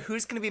 let's say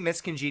who's going to be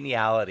Miss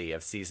Congeniality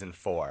of season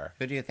 4.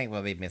 Who do you think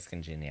will be Miss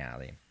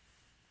Congeniality?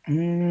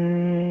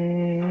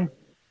 I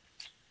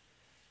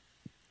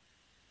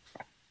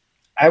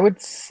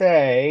would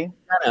say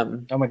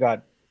Denim. oh my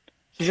god,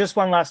 she just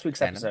won last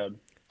week's episode.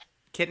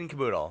 Kit and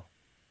Caboodle.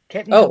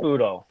 Kit and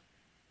Caboodle.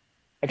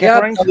 I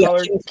kept wanting to call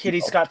her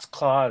Kitty Scott's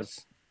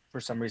Claws for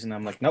some reason.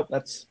 I'm like, nope,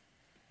 that's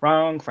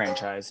wrong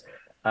franchise.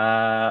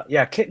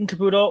 Kit and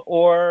Caboodle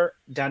or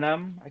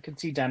Denim. I could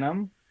see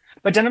Denim,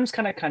 but Denim's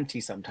kind of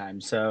cunty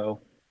sometimes.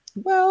 So,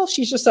 well,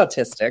 she's just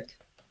autistic.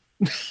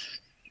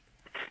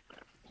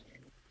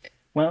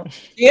 Well,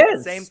 she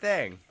is. Same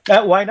thing.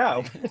 Why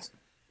now?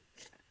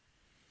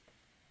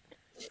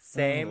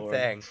 Same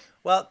thing.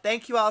 Well,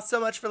 thank you all so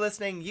much for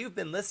listening. You've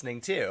been listening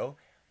to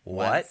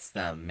What's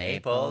the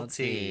Maple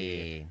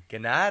Tea?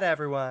 Good night,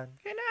 everyone.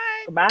 Good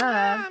night.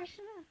 Bye.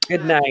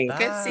 Good night. Bye.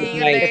 Good seeing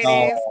you, Good night, ladies.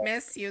 all.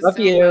 Miss you Love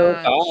so you.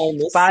 much. Bye.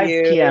 Miss 5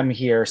 you. p.m.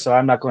 here, so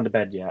I'm not going to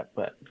bed yet.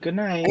 But good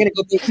night. I'm gonna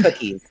go bake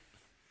cookies.